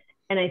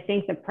 And I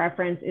think the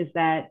preference is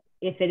that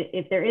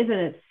if there isn't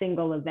a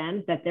single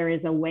event, that there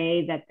is a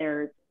way that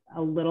there's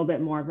a little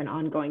bit more of an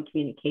ongoing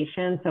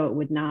communication. So it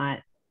would not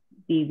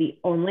be the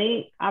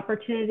only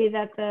opportunity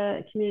that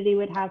the community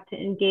would have to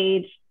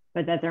engage,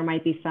 but that there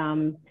might be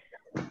some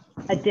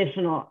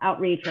additional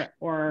outreach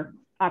or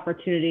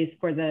opportunities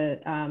for the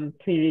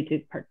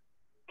community to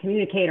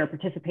communicate or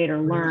participate or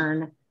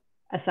learn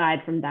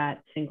aside from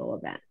that single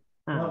event.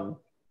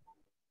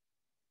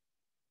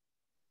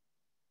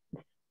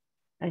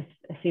 I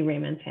see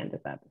Raymond's hand is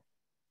up.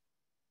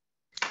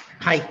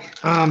 Hi,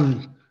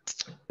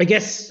 I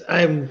guess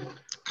I'm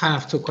kind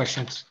of two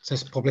questions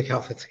since public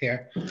health is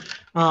here.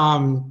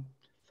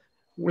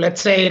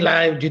 Let's say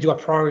like you do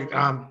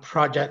a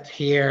project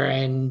here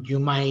and you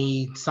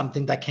might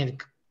something that can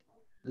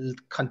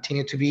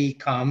continue to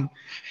become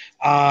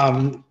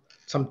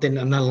something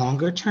in the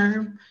longer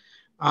term.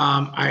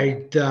 Are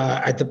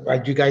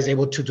you guys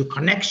able to do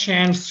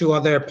connections to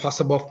other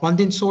possible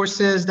funding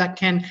sources that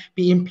can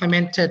be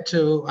implemented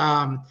to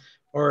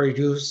or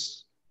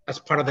use as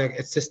part of the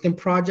existing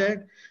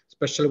project,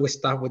 especially with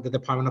stuff with the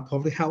Department of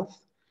Public Health?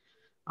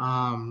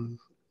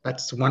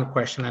 That's one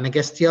question. And I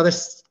guess the other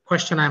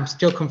question, I'm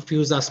still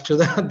confused as to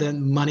the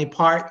money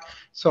part.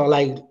 So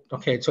like,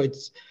 okay, so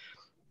it's,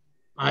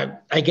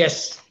 I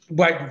guess,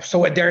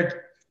 what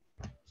there,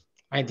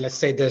 right, let's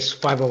say there's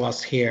 5 of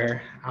us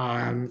here.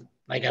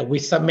 Like we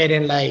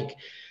submitting like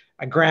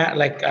a grant,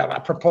 like a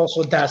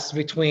proposal that's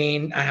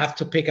between, I have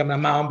to pick an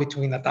amount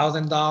between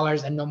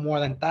 $1,000 and no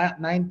more than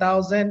that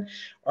 9,000,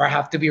 or I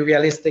have to be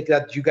realistic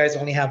that you guys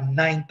only have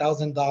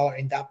 $9,000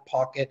 in that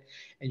pocket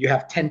and you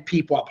have 10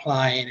 people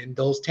applying, and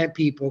those 10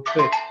 people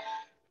could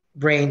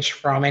range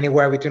from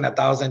anywhere between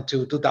 $1,000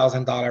 to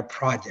 $2,000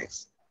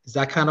 projects. Is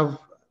that kind of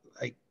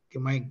like, I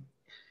don't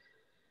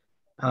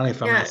know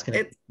if I'm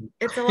asking.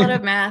 It's a lot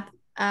of math.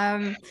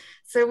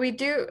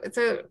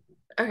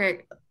 Okay,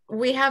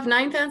 we have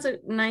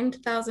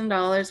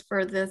 $9,000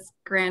 for this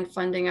grant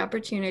funding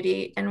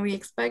opportunity, and we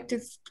expect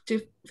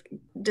to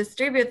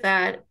distribute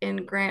that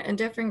in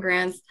different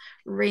grants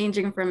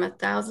ranging from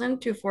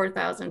 $1,000 to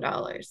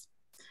 $4,000.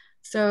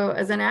 So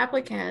as an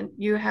applicant,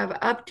 you have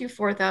up to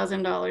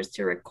 $4,000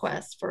 to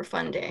request for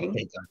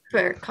funding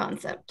per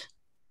concept.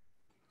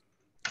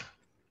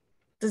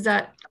 Does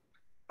that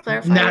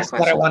clarify? That's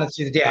what I wanted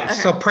to do. Yeah. Okay.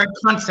 So per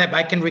concept,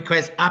 I can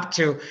request up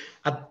to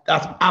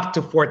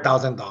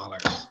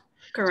 $4,000.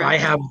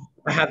 Correct.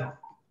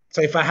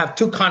 So if I have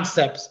two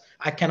concepts,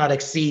 I cannot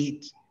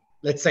exceed,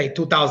 let's say,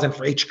 2,000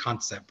 for each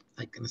concept,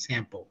 like an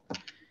example.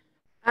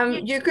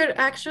 You could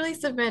actually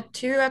submit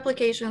 2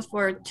 applications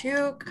for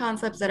 2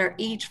 concepts that are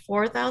each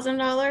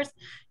 $4,000.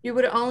 You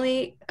would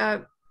only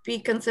be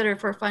considered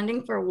for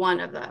funding for one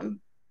of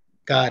them.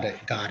 Got it.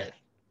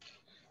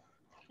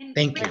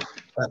 Thank you.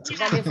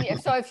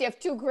 So if you have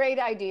 2 great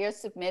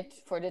ideas, submit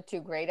for the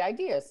 2 great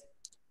ideas.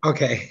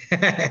 Okay.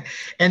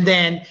 And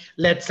then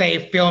let's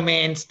say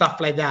filming, stuff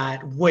like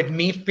that. Would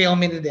me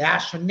filming in the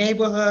actual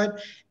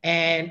neighborhood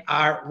and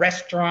our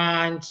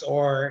restaurants,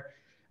 or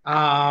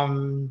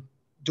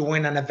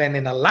doing an event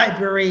in a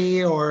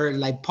library or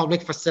like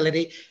public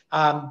facility,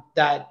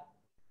 that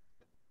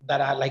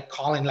I like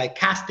calling like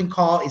casting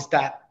call, is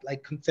that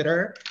like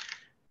consider,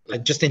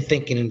 like just in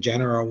thinking in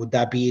general, would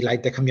that be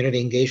like the community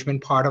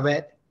engagement part of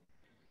it?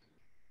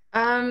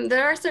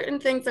 There are certain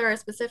things that are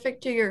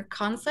specific to your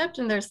concept,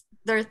 and there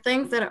are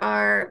things that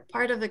are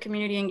part of the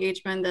community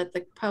engagement that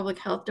the public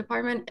health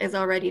department is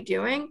already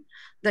doing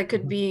that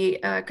could be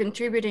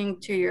contributing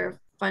to your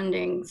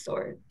funding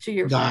source, to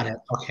your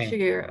to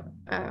your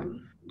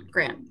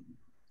grant.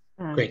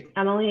 Great.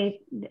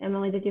 Emily,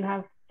 did you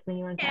have something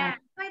you wanted to add?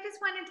 I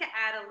just wanted to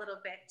add a little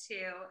bit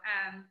too.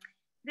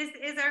 This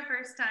is our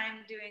first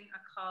time doing a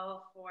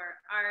call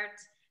for art.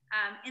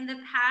 In the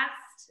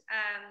past,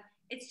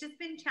 it's just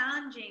been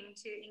challenging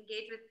to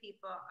engage with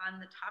people on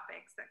the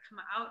topics that come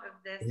out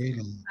of this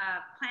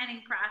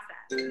planning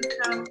process. And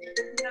so,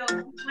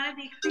 we want to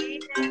be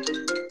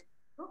creative.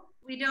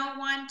 We don't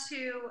want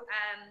to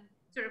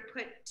sort of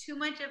put too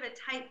much of a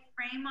tight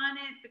frame on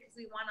it, because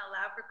we want to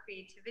allow for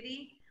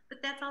creativity. But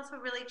that's also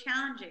really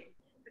challenging,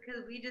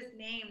 because we just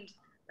named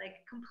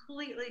like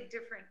completely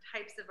different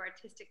types of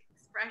artistic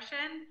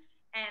expression,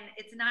 and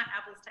it's not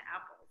apples to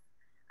apples.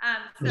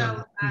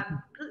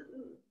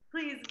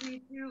 Please,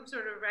 we do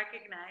sort of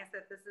recognize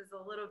that this is a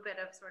little bit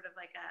of sort of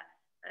like a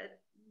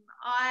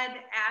odd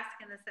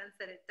ask, in the sense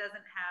that it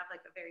doesn't have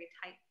like a very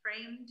tight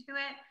frame to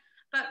it.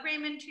 But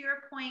Raymond, to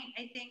your point,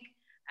 I think,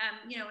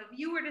 if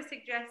you were to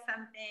suggest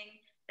something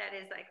that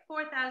is like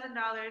 $4,000,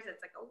 it's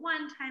like a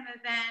one-time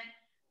event,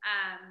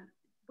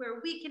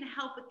 where we can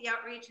help with the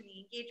outreach and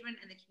the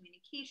engagement and the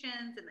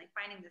communications and like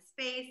finding the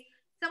space.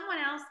 Someone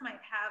else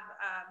might have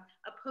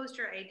a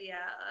poster idea,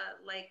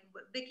 like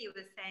what Vicki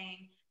was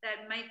saying,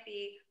 that might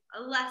be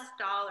less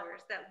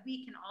dollars that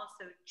we can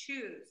also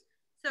choose.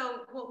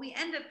 So what we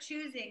end up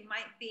choosing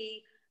might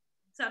be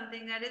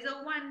something that is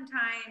a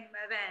one-time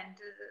event.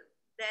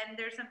 Then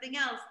there's something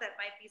else that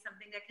might be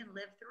something that can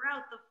live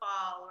throughout the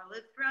fall or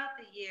live throughout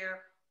the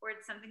year, or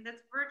it's something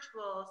that's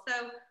virtual.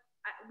 So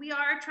we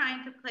are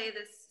trying to play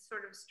this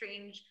sort of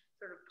strange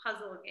sort of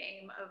puzzle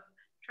game of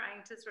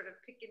trying to sort of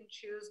pick and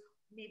choose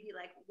maybe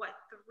like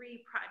what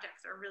 3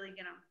 projects are really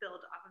going to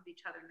build off of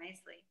each other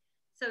nicely.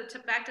 So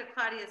back to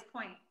Claudia's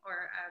point,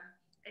 or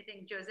I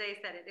think Jose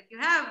said it, if you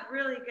have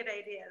really good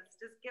ideas,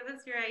 just give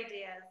us your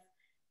ideas.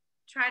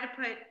 Try to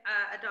put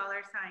a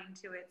dollar sign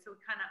to it, so we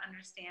kind of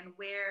understand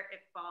where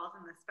it falls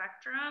in the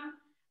spectrum.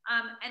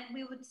 And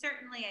we would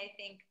certainly, I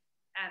think,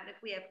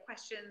 if we have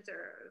questions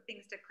or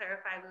things to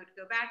clarify, we would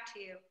go back to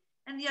you.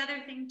 And the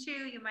other thing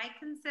too, you might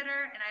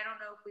consider, and I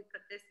don't know if we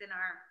put this in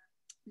our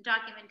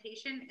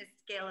documentation, is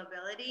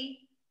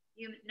scalability.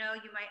 You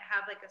might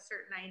have like a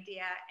certain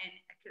idea and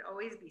it could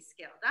always be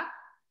scaled up,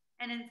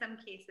 and in some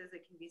cases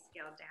it can be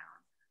scaled down.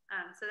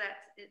 So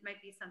it might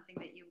be something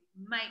that you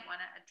might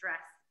want to address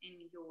in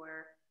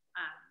your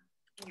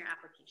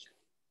application.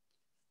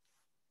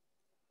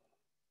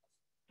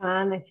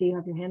 I see you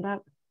have your hand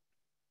up.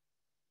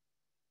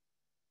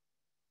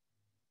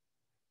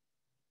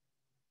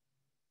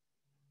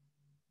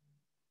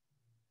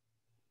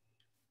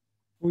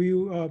 Were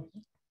you,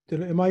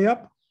 am I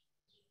up?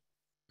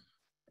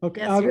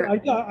 Okay, yes,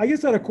 I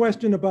just had a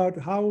question about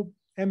how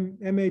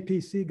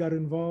MAPC got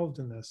involved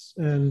in this.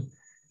 And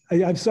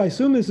I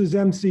assume this is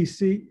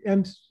MCC,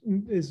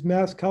 is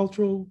Mass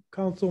Cultural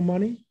Council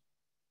money?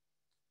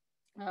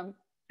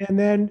 And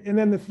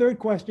then the third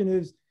question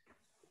is,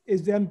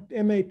 is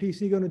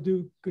MAPC going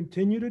to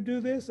continue to do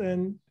this?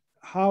 And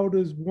how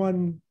does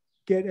one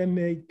get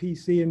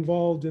MAPC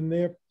involved in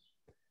their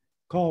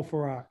call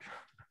for art?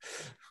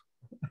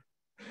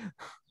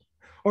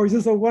 Or is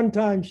this a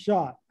one-time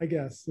shot, I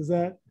guess? Is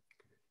that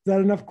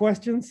enough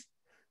questions?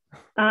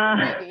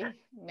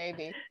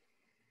 Maybe.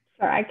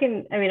 So I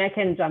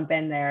can jump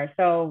in there.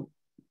 So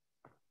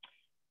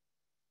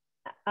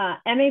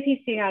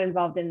MAPC got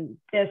involved in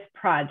this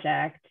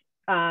project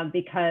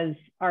because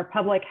our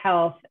public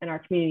health and our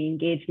community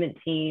engagement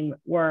team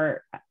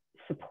were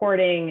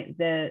supporting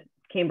the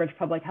Cambridge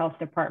Public Health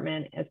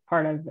Department as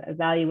part of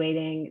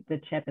evaluating the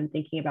CHIP and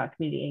thinking about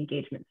community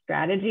engagement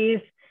strategies.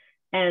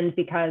 And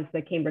because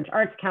the Cambridge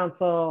Arts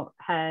Council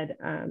had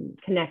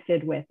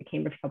connected with the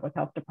Cambridge Public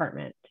Health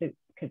Department to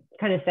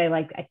kind of say,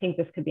 like, I think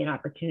this could be an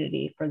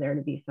opportunity for there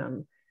to be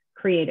some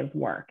creative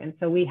work. And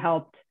so we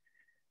helped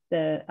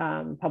the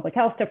Public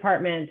Health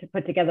Department to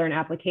put together an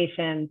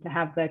application to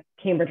have the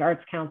Cambridge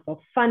Arts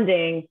Council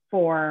funding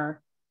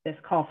for this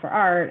call for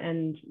art.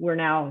 And we're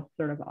now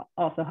sort of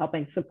also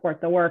helping support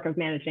the work of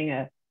managing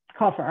a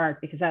call for art,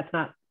 because that's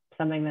not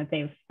something that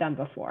they've done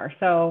before.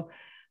 So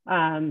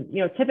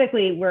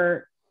typically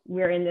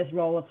we're in this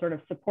role of sort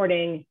of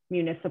supporting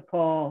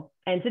municipal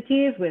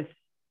entities with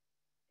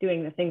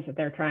doing the things that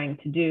they're trying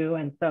to do.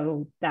 And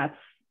so that's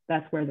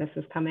where this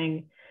is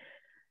coming,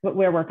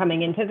 where we're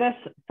coming into this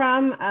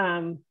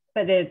from.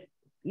 But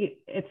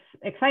it's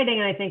exciting.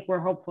 And I think we're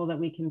hopeful that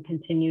we can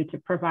continue to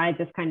provide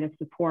this kind of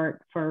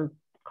support for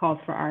calls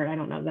for art. I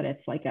don't know that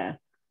it's like a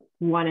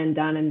one and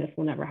done and this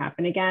will never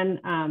happen again.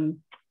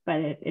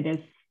 But it is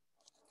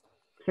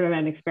sort of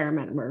an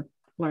experiment. We're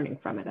learning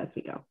from it as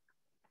we go.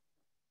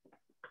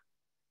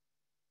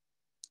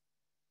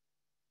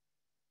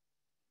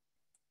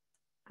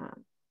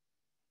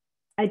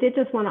 I did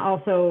just want to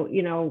also,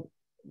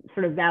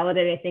 sort of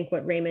validate, I think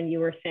what Raymond, you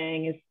were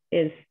saying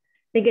is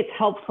I think it's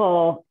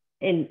helpful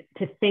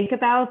to think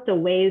about the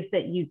ways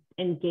that you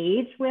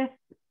engage with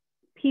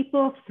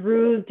people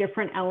through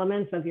different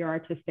elements of your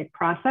artistic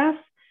process,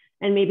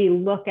 and maybe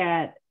look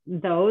at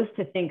those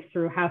to think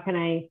through how can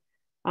I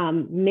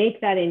make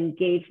that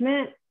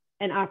engagement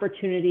an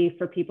opportunity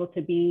for people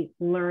to be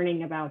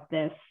learning about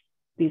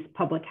these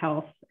public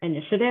health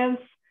initiatives,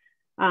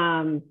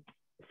 so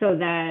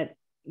that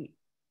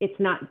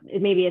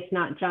maybe it's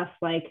not just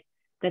like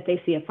that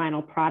they see a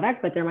final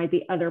product, but there might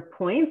be other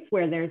points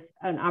where there's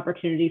an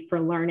opportunity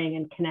for learning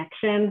and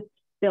connection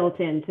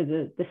built into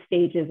the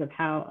stages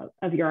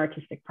of your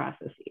artistic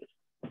processes.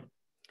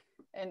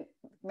 And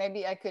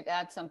maybe I could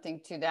add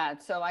something to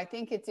that. So I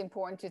think it's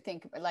important to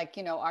think like,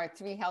 our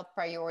 3 health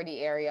priority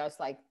areas,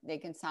 like they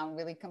can sound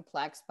really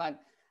complex, but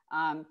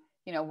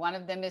one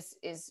of them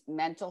is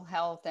mental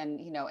health, and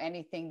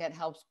anything that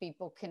helps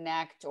people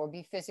connect or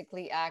be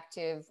physically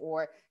active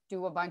or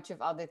do a bunch of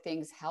other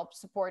things help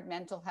support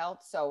mental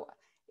health. So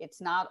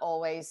it's not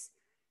always,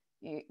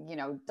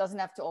 doesn't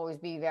have to always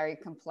be very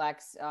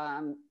complex.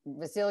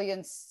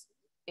 Resilience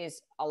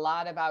is a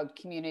lot about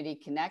community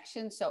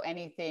connection. So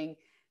anything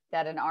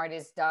that an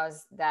artist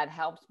does that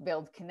helps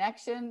build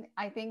connection,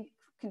 I think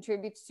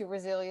contributes to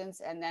resilience.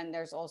 And then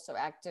there's also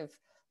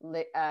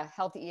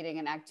healthy eating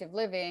and active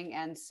living.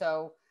 And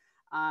so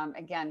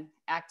again,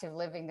 active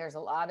living, there's a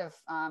lot of,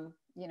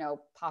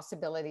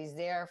 possibilities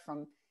there,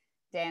 from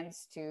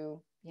dance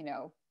to,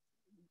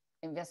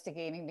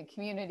 investigating the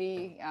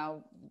community.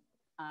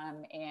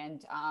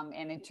 And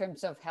in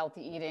terms of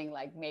healthy eating,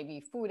 like maybe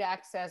food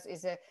access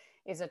is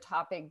a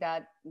topic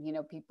that,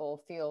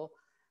 people feel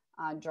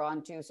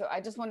drawn to. So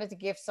I just wanted to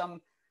give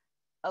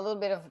a little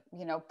bit of,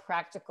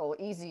 practical,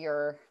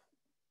 easier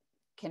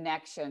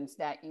connections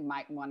that you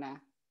might want to,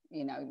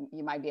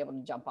 you might be able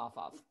to jump off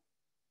of.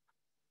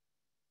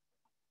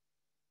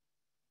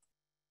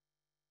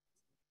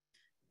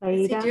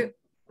 Aida?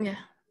 Yeah.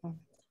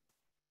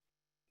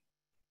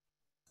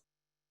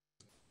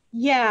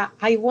 Yeah,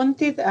 I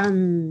wanted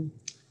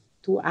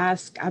to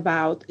ask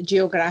about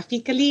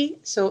geographically.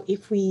 So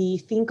if we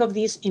think of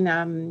this in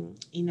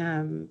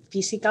a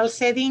physical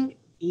setting,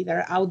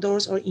 either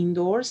outdoors or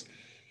indoors,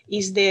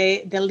 is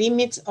the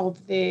limits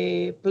of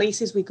the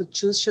places we could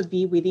choose should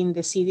be within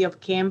the city of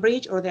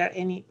Cambridge, or there are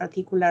any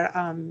particular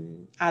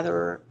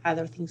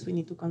other things we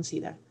need to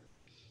consider?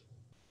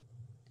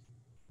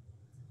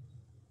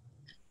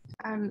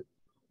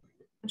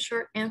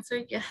 Short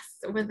answer, yes,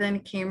 within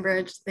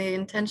Cambridge. The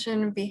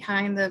intention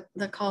behind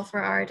the call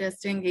for art is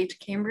to engage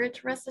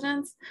Cambridge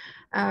residents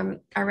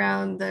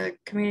around the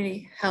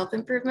community health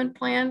improvement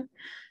plan.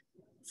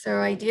 So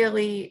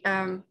ideally,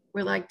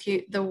 we'd like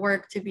the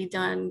work to be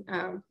done,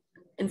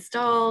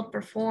 installed,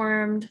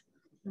 performed,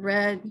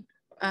 read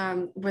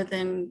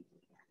within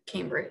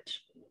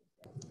Cambridge.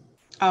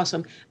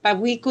 Awesome. But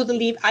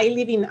I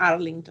live in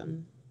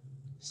Arlington.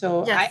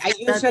 So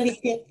yes,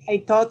 I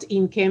taught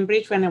in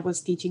Cambridge when I was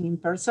teaching in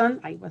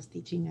person. I was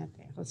teaching at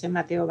the Jose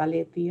Mateo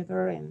Ballet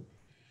Theater, and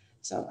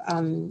so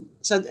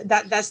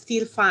that's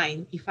still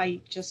fine if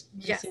I just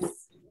yes.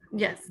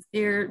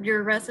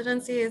 Your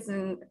residency is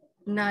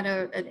not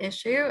an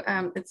issue.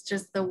 It's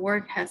just the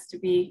work has to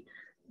be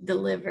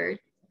delivered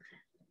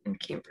in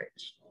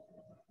Cambridge.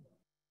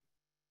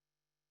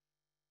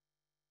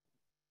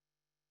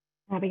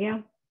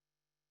 Abigail?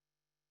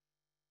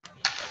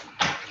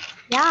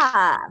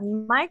 Yeah,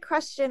 my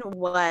question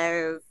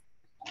was,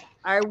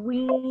 are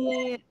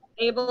we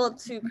able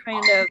to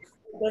kind of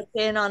focus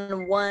in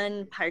on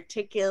one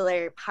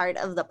particular part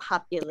of the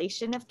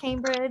population of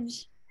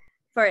Cambridge?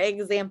 For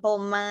example,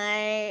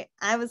 I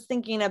was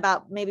thinking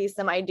about maybe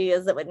some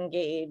ideas that would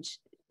engage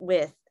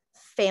with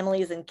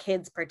families and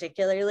kids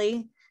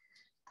particularly.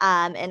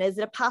 And is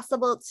it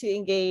possible to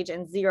engage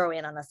and zero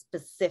in on a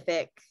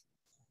specific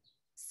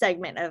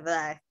segment of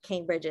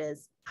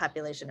Cambridge's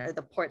population or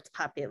the port's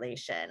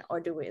population,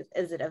 or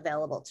is it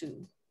available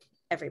to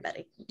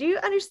everybody? Do you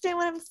understand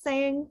what I'm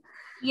saying?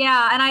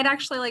 Yeah, and I'd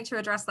actually like to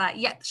address that.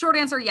 Yeah, short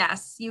answer,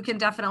 yes. You can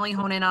definitely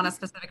hone in on a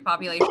specific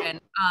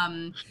population.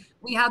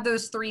 We had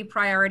those 3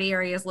 priority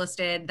areas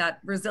listed: that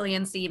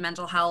resiliency,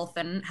 mental health,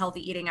 and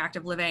healthy eating,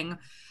 active living.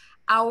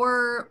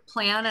 Our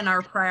plan and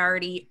our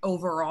priority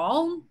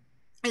overall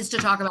is to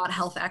talk about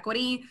health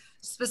equity.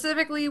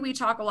 Specifically, we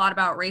talk a lot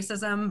about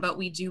racism, but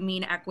we do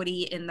mean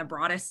equity in the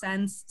broadest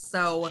sense.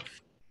 So,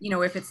 you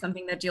know, if it's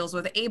something that deals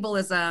with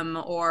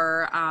ableism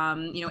or,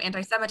 you know,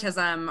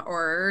 anti-Semitism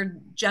or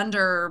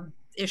gender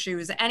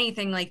issues,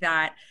 anything like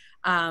that,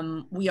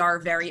 we are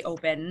very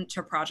open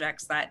to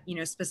projects that, you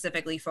know,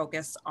 specifically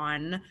focus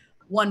on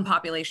one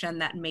population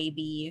that may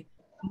be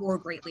more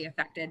greatly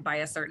affected by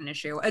a certain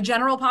issue. A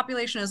general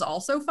population is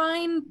also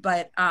fine,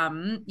 but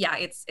yeah,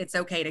 it's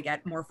okay to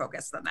get more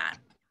focused than that.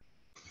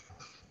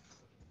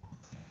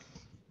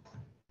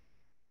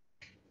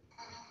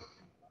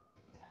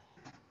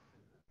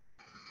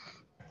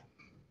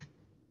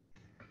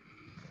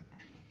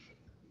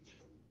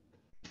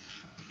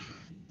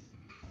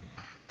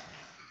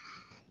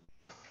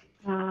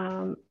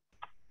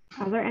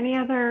 Are there any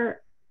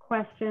other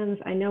questions?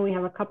 I know we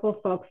have a couple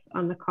of folks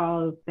on the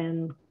call who've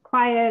been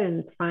quiet,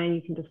 and it's fine,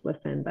 you can just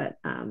listen, but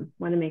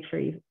want to make sure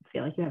you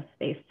feel like you have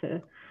space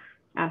to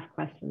ask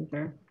questions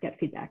or get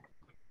feedback.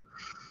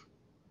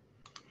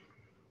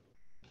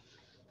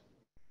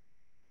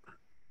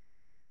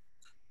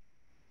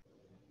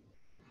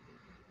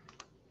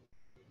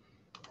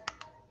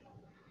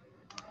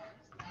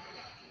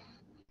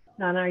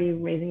 Donna, are you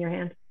raising your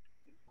hand?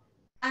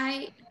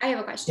 I have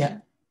a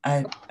question.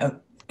 Yeah,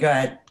 go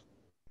ahead.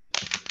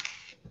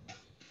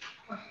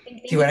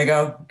 Do you want to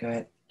go? Go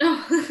ahead.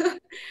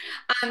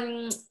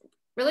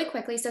 Really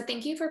quickly, so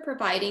thank you for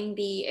providing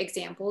the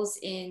examples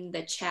in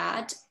the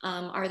chat.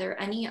 Are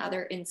there any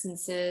other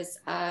instances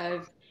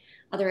of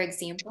other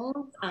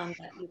examples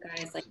that you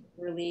guys like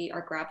really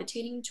are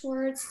gravitating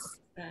towards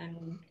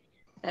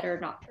that are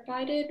not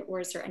provided, or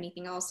is there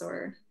anything else?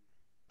 Or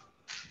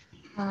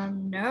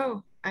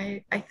No,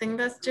 I think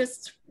that's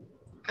just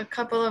a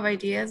couple of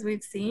ideas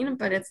we've seen,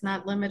 but it's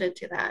not limited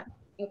to that.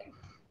 Okay.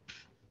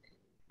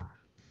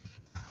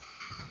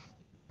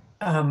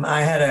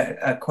 I had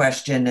a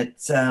question.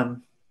 It's so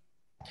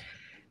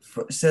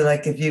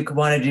like if you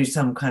want to do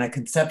some kind of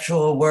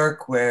conceptual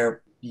work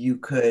where you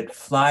could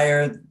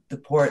flyer the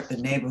port, the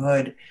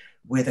neighborhood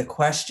with a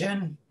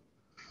question,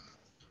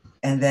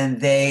 and then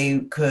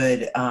they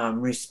could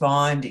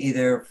respond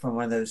either from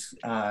one of those,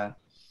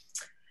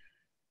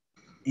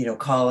 you know,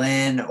 call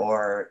in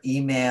or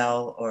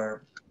email,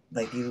 or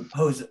like you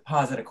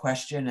posit a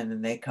question and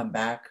then they come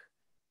back,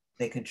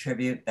 they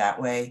contribute that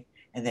way,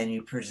 and then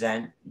you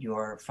present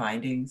your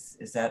findings.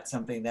 Is that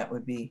something that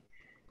would be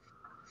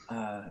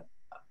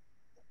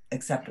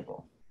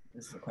acceptable,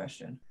 is the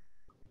question.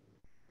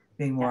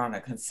 Being more on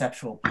a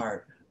conceptual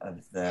part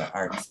of the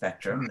art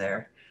spectrum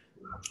there.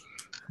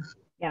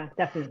 Yeah,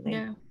 definitely.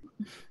 Yeah.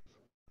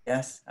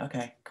 Yes,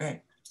 okay,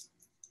 great.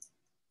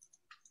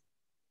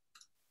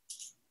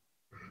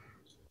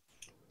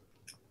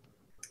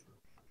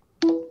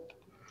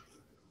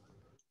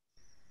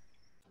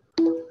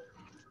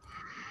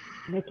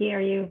 Nikki, are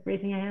you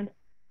raising your hand?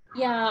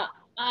 Yeah,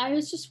 I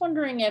was just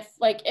wondering if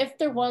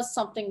there was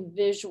something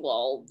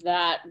visual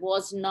that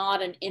was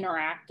not an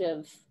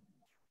interactive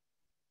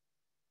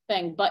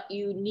thing, but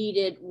you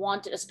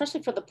wanted,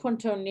 especially for the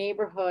Punto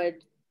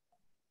neighborhood.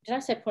 Did I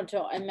say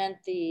Punto? I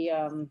meant the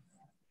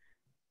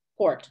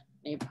Port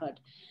neighborhood.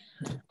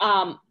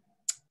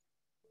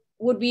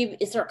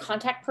 Is there a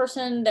contact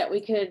person that we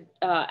could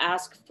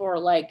ask for,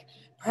 like,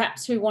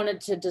 perhaps we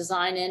wanted to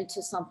design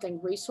into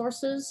something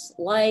resources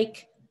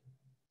like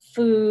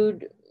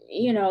food,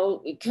 you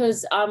know,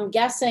 because I'm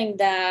guessing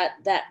that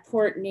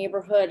Port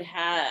neighborhood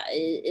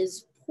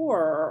is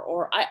poor,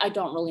 or I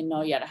don't really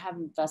know yet. I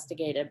haven't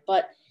investigated,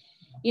 but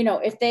you know,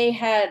 if they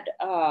had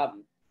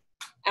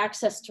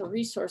access to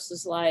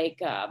resources like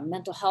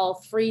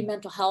free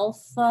mental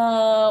health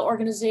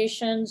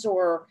organizations,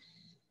 or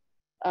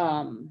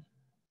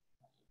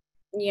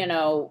you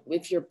know,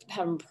 if you're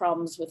having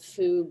problems with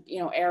food, you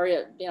know,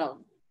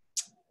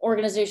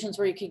 organizations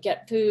where you could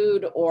get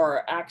food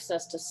or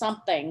access to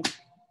something,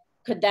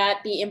 could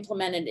that be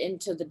implemented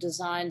into the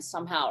design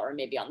somehow, or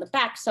maybe on the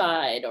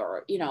backside,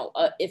 or, you know,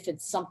 if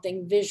it's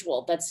something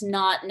visual that's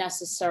not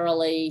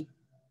necessarily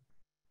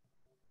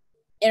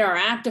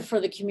interactive for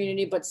the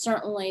community, but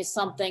certainly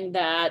something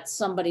that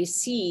somebody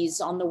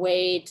sees on the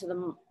way to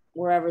them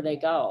wherever they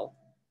go.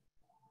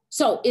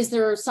 So is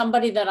there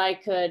somebody that I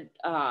could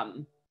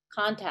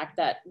contact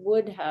that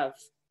would have,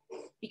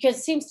 because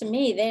it seems to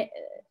me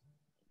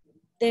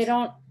they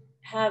don't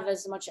have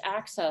as much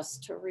access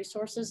to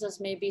resources as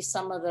maybe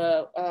some of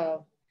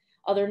the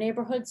other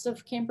neighborhoods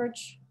of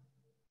Cambridge.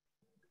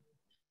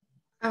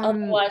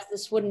 Otherwise,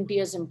 this wouldn't be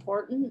as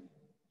important.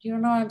 Do you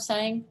know what I'm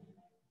saying?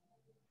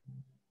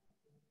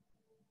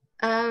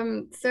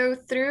 So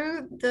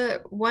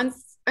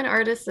once an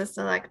artist is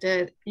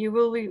selected, you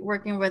will be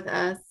working with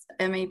us,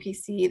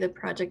 MAPC, the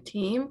project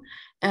team,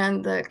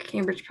 and the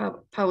Cambridge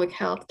Public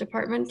Health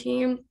Department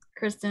team,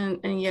 Kristen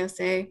and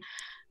Yose.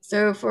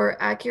 So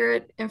for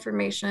accurate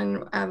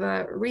information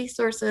of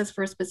resources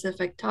for a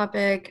specific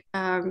topic,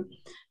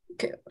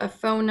 a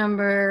phone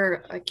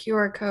number, a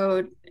QR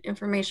code,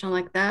 information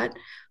like that,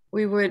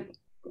 we would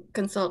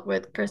consult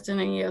with Kristen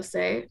and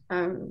Yose.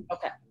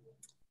 Okay.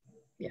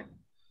 Yeah.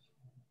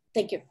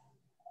 Thank you.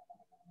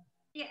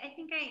 Yeah, I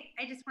think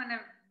I just want to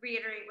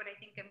reiterate what I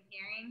think I'm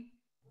hearing,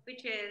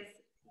 which is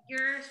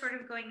you're sort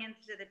of going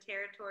into the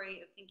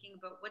territory of thinking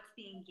about what's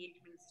the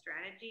engagement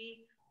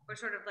strategy, or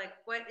sort of like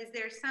what is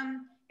there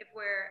some,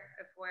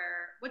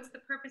 what's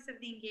the purpose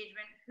of the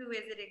engagement, who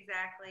is it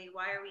exactly,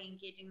 why are we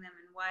engaging them,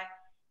 and what,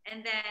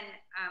 and then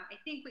I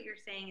think what you're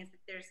saying is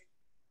that there's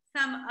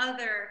some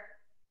other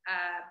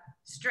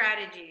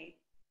strategy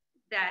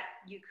that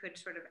you could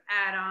sort of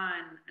add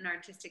on an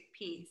artistic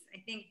piece.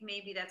 I think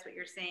maybe that's what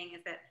you're saying,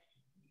 is that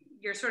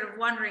you're sort of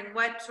wondering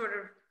what sort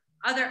of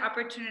other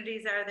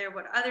opportunities are there,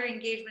 what other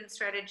engagement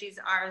strategies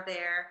are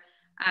there,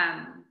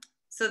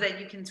 so that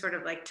you can sort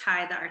of like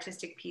tie the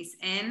artistic piece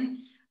in.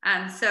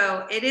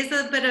 So it is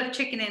a bit of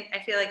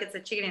I feel like it's a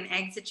chicken and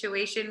egg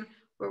situation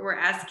where we're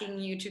asking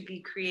you to be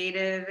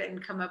creative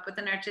and come up with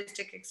an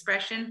artistic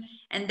expression.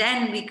 And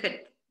then we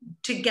could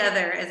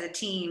together as a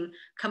team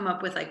come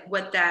up with like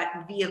what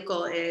that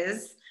vehicle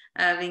is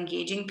of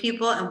engaging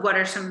people, and what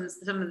are some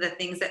of the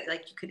things that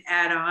like you could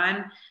add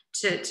on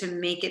to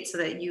make it so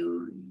that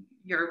you're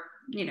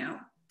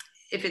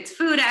if it's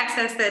food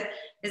access that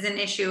is an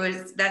issue,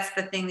 that's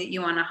the thing that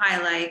you want to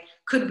highlight.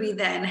 Could we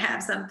then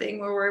have something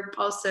where we're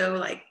also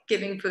like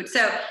giving food?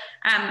 So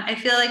I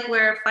feel like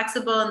we're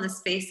flexible in the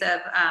space of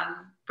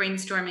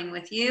brainstorming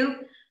with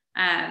you,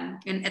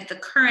 and at the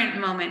current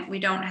moment we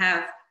don't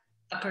have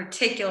a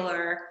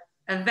particular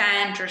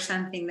event or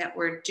something that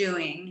we're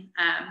doing,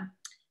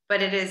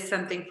 but it is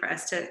something for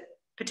us to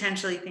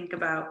potentially think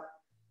about.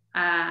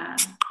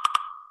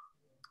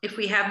 If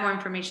we have more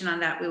information on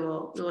that, we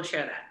will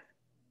share that.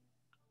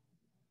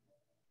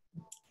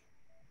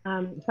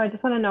 So I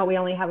just want to know, we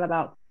only have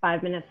about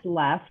 5 minutes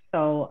left.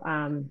 So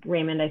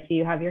Raymond, I see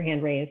you have your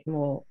hand raised, and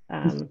we'll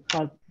let you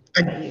go.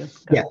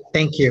 Yeah,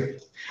 thank you.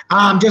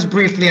 Just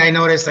briefly, I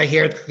noticed I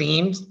hear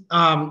themes,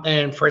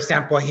 and for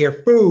example, I hear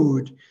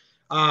food,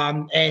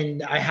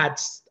 and I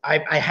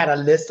had a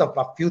list of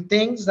a few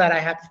things that I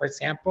had, for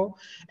example,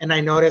 and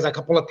I noticed a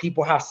couple of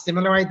people have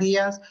similar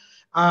ideas.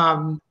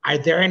 Are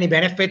there any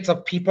benefits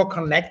of people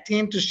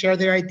connecting to share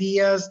their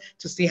ideas,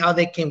 to see how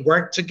they can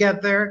work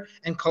together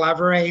and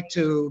collaborate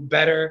to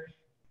better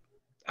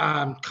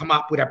come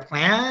up with a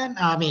plan?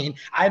 I mean,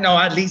 I know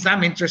at least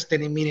I'm interested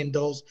in meeting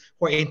those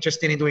who are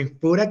interested in doing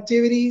food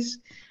activities.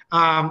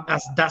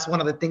 That's one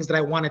of the things that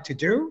I wanted to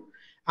do.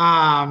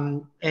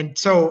 And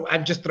so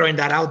I'm just throwing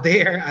that out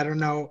there. I don't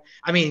know.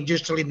 I mean,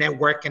 usually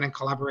networking and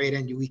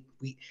collaborating,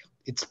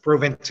 it's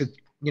proven to,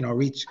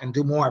 reach and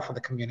do more for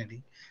the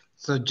community.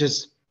 So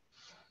just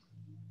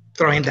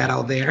throwing that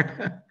out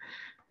there.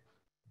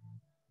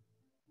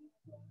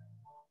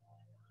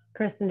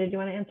 Kristen, did you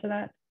want to answer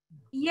that?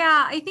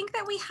 Yeah, I think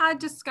that we had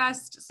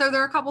discussed, so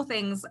there are a couple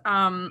things.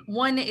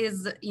 One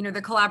is,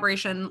 the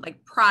collaboration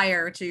like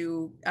prior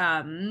to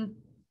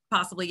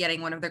possibly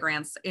getting one of the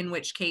grants, in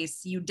which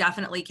case you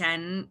definitely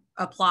can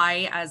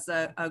apply as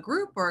a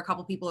group, or a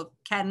couple people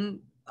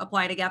can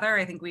apply together.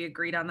 I think we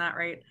agreed on that,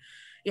 right?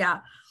 Yeah.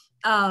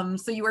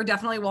 So you are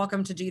definitely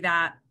welcome to do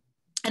that.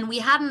 And we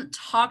hadn't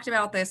talked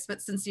about this, but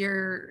since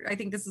I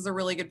think this is a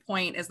really good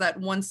point, is that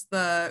once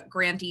the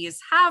grantees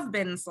have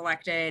been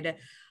selected,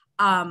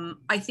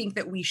 I think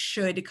that we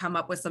should come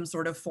up with some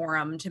sort of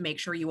forum to make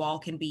sure you all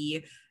can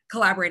be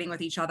collaborating with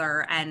each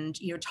other and,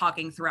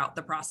 talking throughout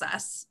the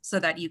process so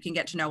that you can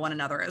get to know one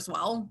another as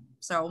well.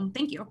 So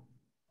thank you.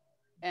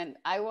 And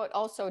I would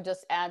also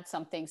just add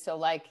something. So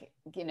like,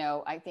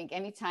 I think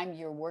anytime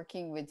you're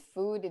working with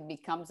food, it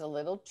becomes a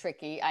little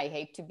tricky. I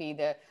hate to be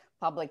the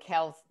public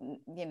health,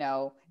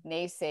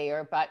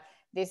 naysayer, but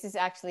this is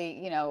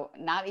actually,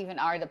 not even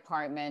our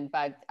department,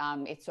 but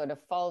it sort of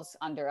falls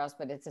under us,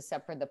 but it's a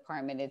separate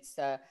department. It's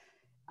the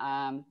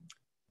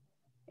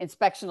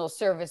inspectional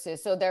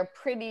services. So they're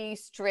pretty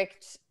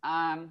strict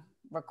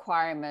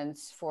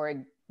requirements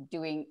for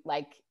doing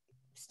like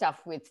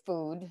stuff with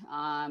food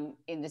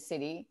in the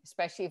city,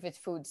 especially if it's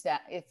food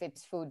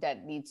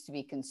that needs to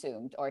be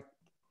consumed or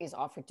is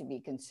offered to be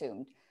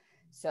consumed.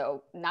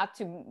 So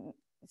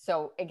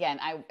again,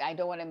 I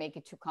don't want to make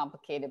it too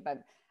complicated,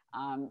 but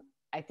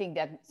I think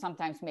that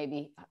sometimes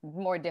maybe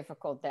more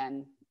difficult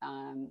than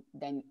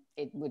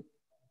it would,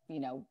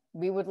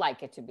 we would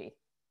like it to be.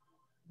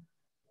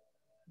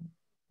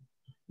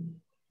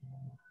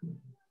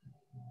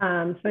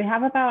 So we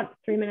have about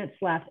 3 minutes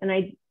left, and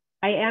I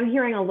am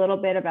hearing a little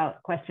bit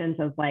about questions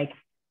of like,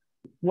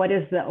 what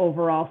is the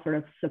overall sort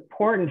of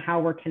support and how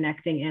we're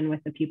connecting in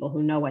with the people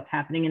who know what's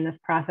happening in this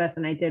process.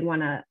 And I did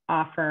want to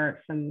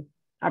offer some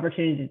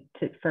opportunity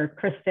for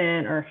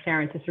Kristen or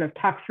Sharon to sort of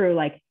talk through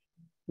like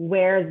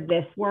where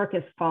this work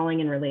is falling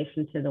in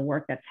relation to the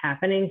work that's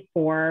happening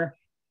for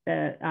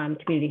the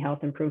community health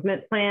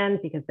improvement plan,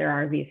 because there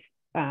are these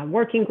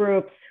working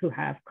groups who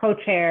have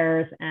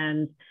co-chairs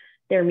and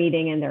they're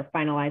meeting and they're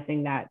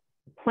finalizing that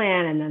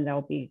plan, and then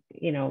there'll be,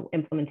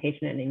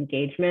 implementation and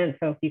engagement.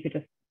 So if you could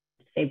just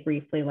say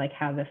briefly like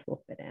how this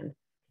will fit in.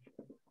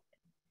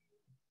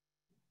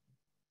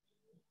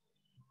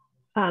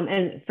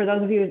 And for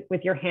those of you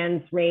with your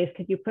hands raised,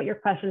 could you put your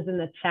questions in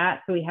the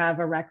chat so we have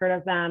a record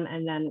of them,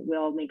 and then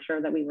we'll make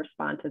sure that we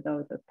respond to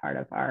those as part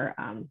of our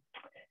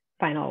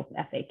final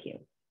FAQ.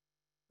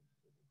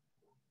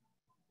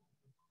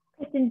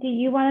 Kristen, do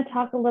you want to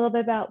talk a little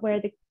bit about where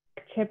the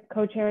CHIP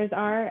co-chairs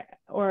are,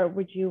 or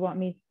would you want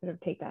me to sort of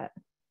take that?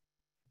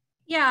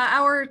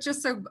 Yeah,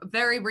 just so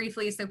very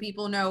briefly, so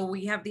people know,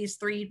 we have these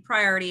 3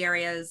 priority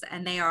areas,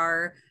 and they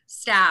are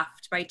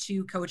staffed by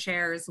 2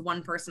 co-chairs,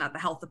 1 person at the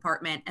health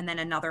department, and then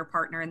another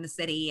partner in the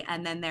city.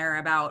 And then there are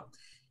about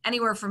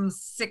anywhere from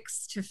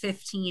 6 to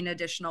 15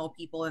 additional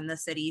people in the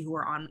city who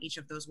are on each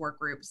of those work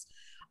groups.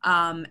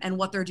 And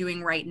what they're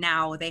doing right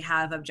now, they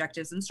have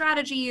objectives and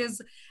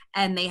strategies,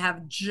 and they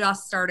have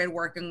just started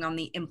working on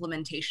the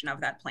implementation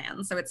of that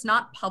plan. So it's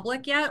not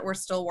public yet. We're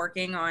still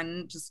working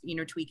on just,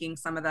 tweaking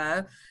some of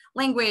the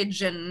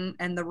language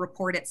and the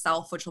report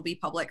itself, which will be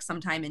public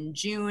sometime in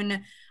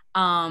June.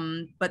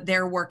 But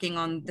they're working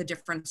on the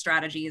different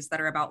strategies that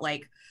are about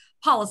like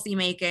policy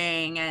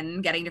making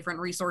and getting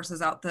different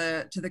resources out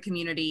to the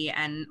community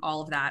and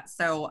all of that.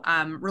 So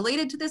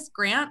related to this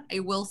grant, I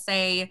will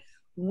say,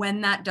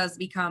 when that does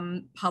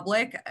become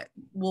public,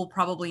 we'll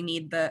probably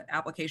need the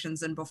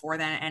applications in before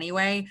then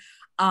anyway.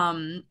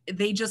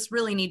 They just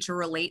really need to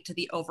relate to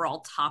the overall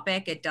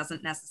topic. It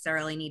doesn't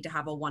necessarily need to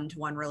have a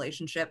one-to-one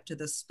relationship to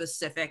the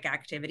specific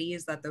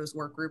activities that those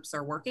work groups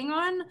are working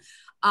on.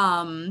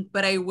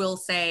 But I will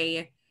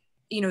say,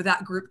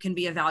 that group can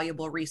be a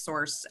valuable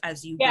resource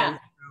as you go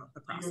through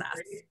the process.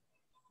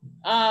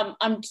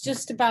 I'm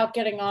just about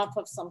getting off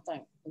of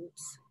something.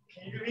 Oops.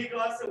 Can you make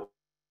also?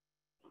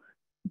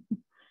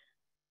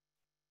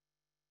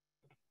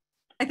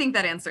 I think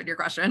that answered your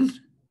question.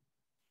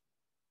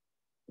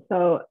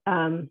 So,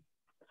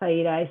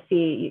 Saida, I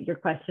see your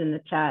question in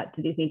the chat.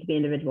 Do these need to be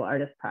individual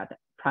artist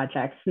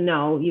projects?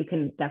 No, you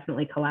can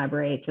definitely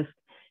collaborate. Just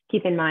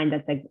keep in mind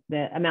that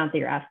the amount that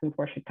you're asking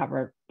for should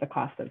cover the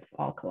cost of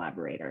all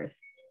collaborators.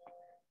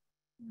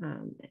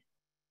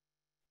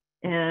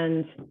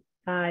 And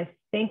I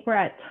think we're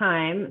at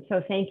time.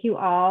 So thank you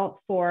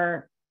all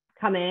for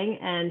coming,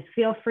 and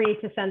feel free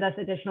to send us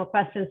additional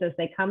questions as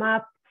they come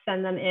up.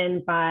 Send them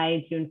in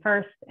by June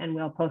 1st, and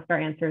we'll post our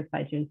answers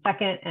by June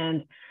 2nd.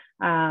 And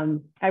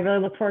I really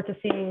look forward to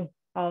seeing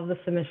all of the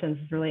submissions.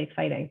 It's really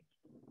exciting.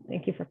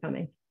 Thank you for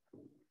coming.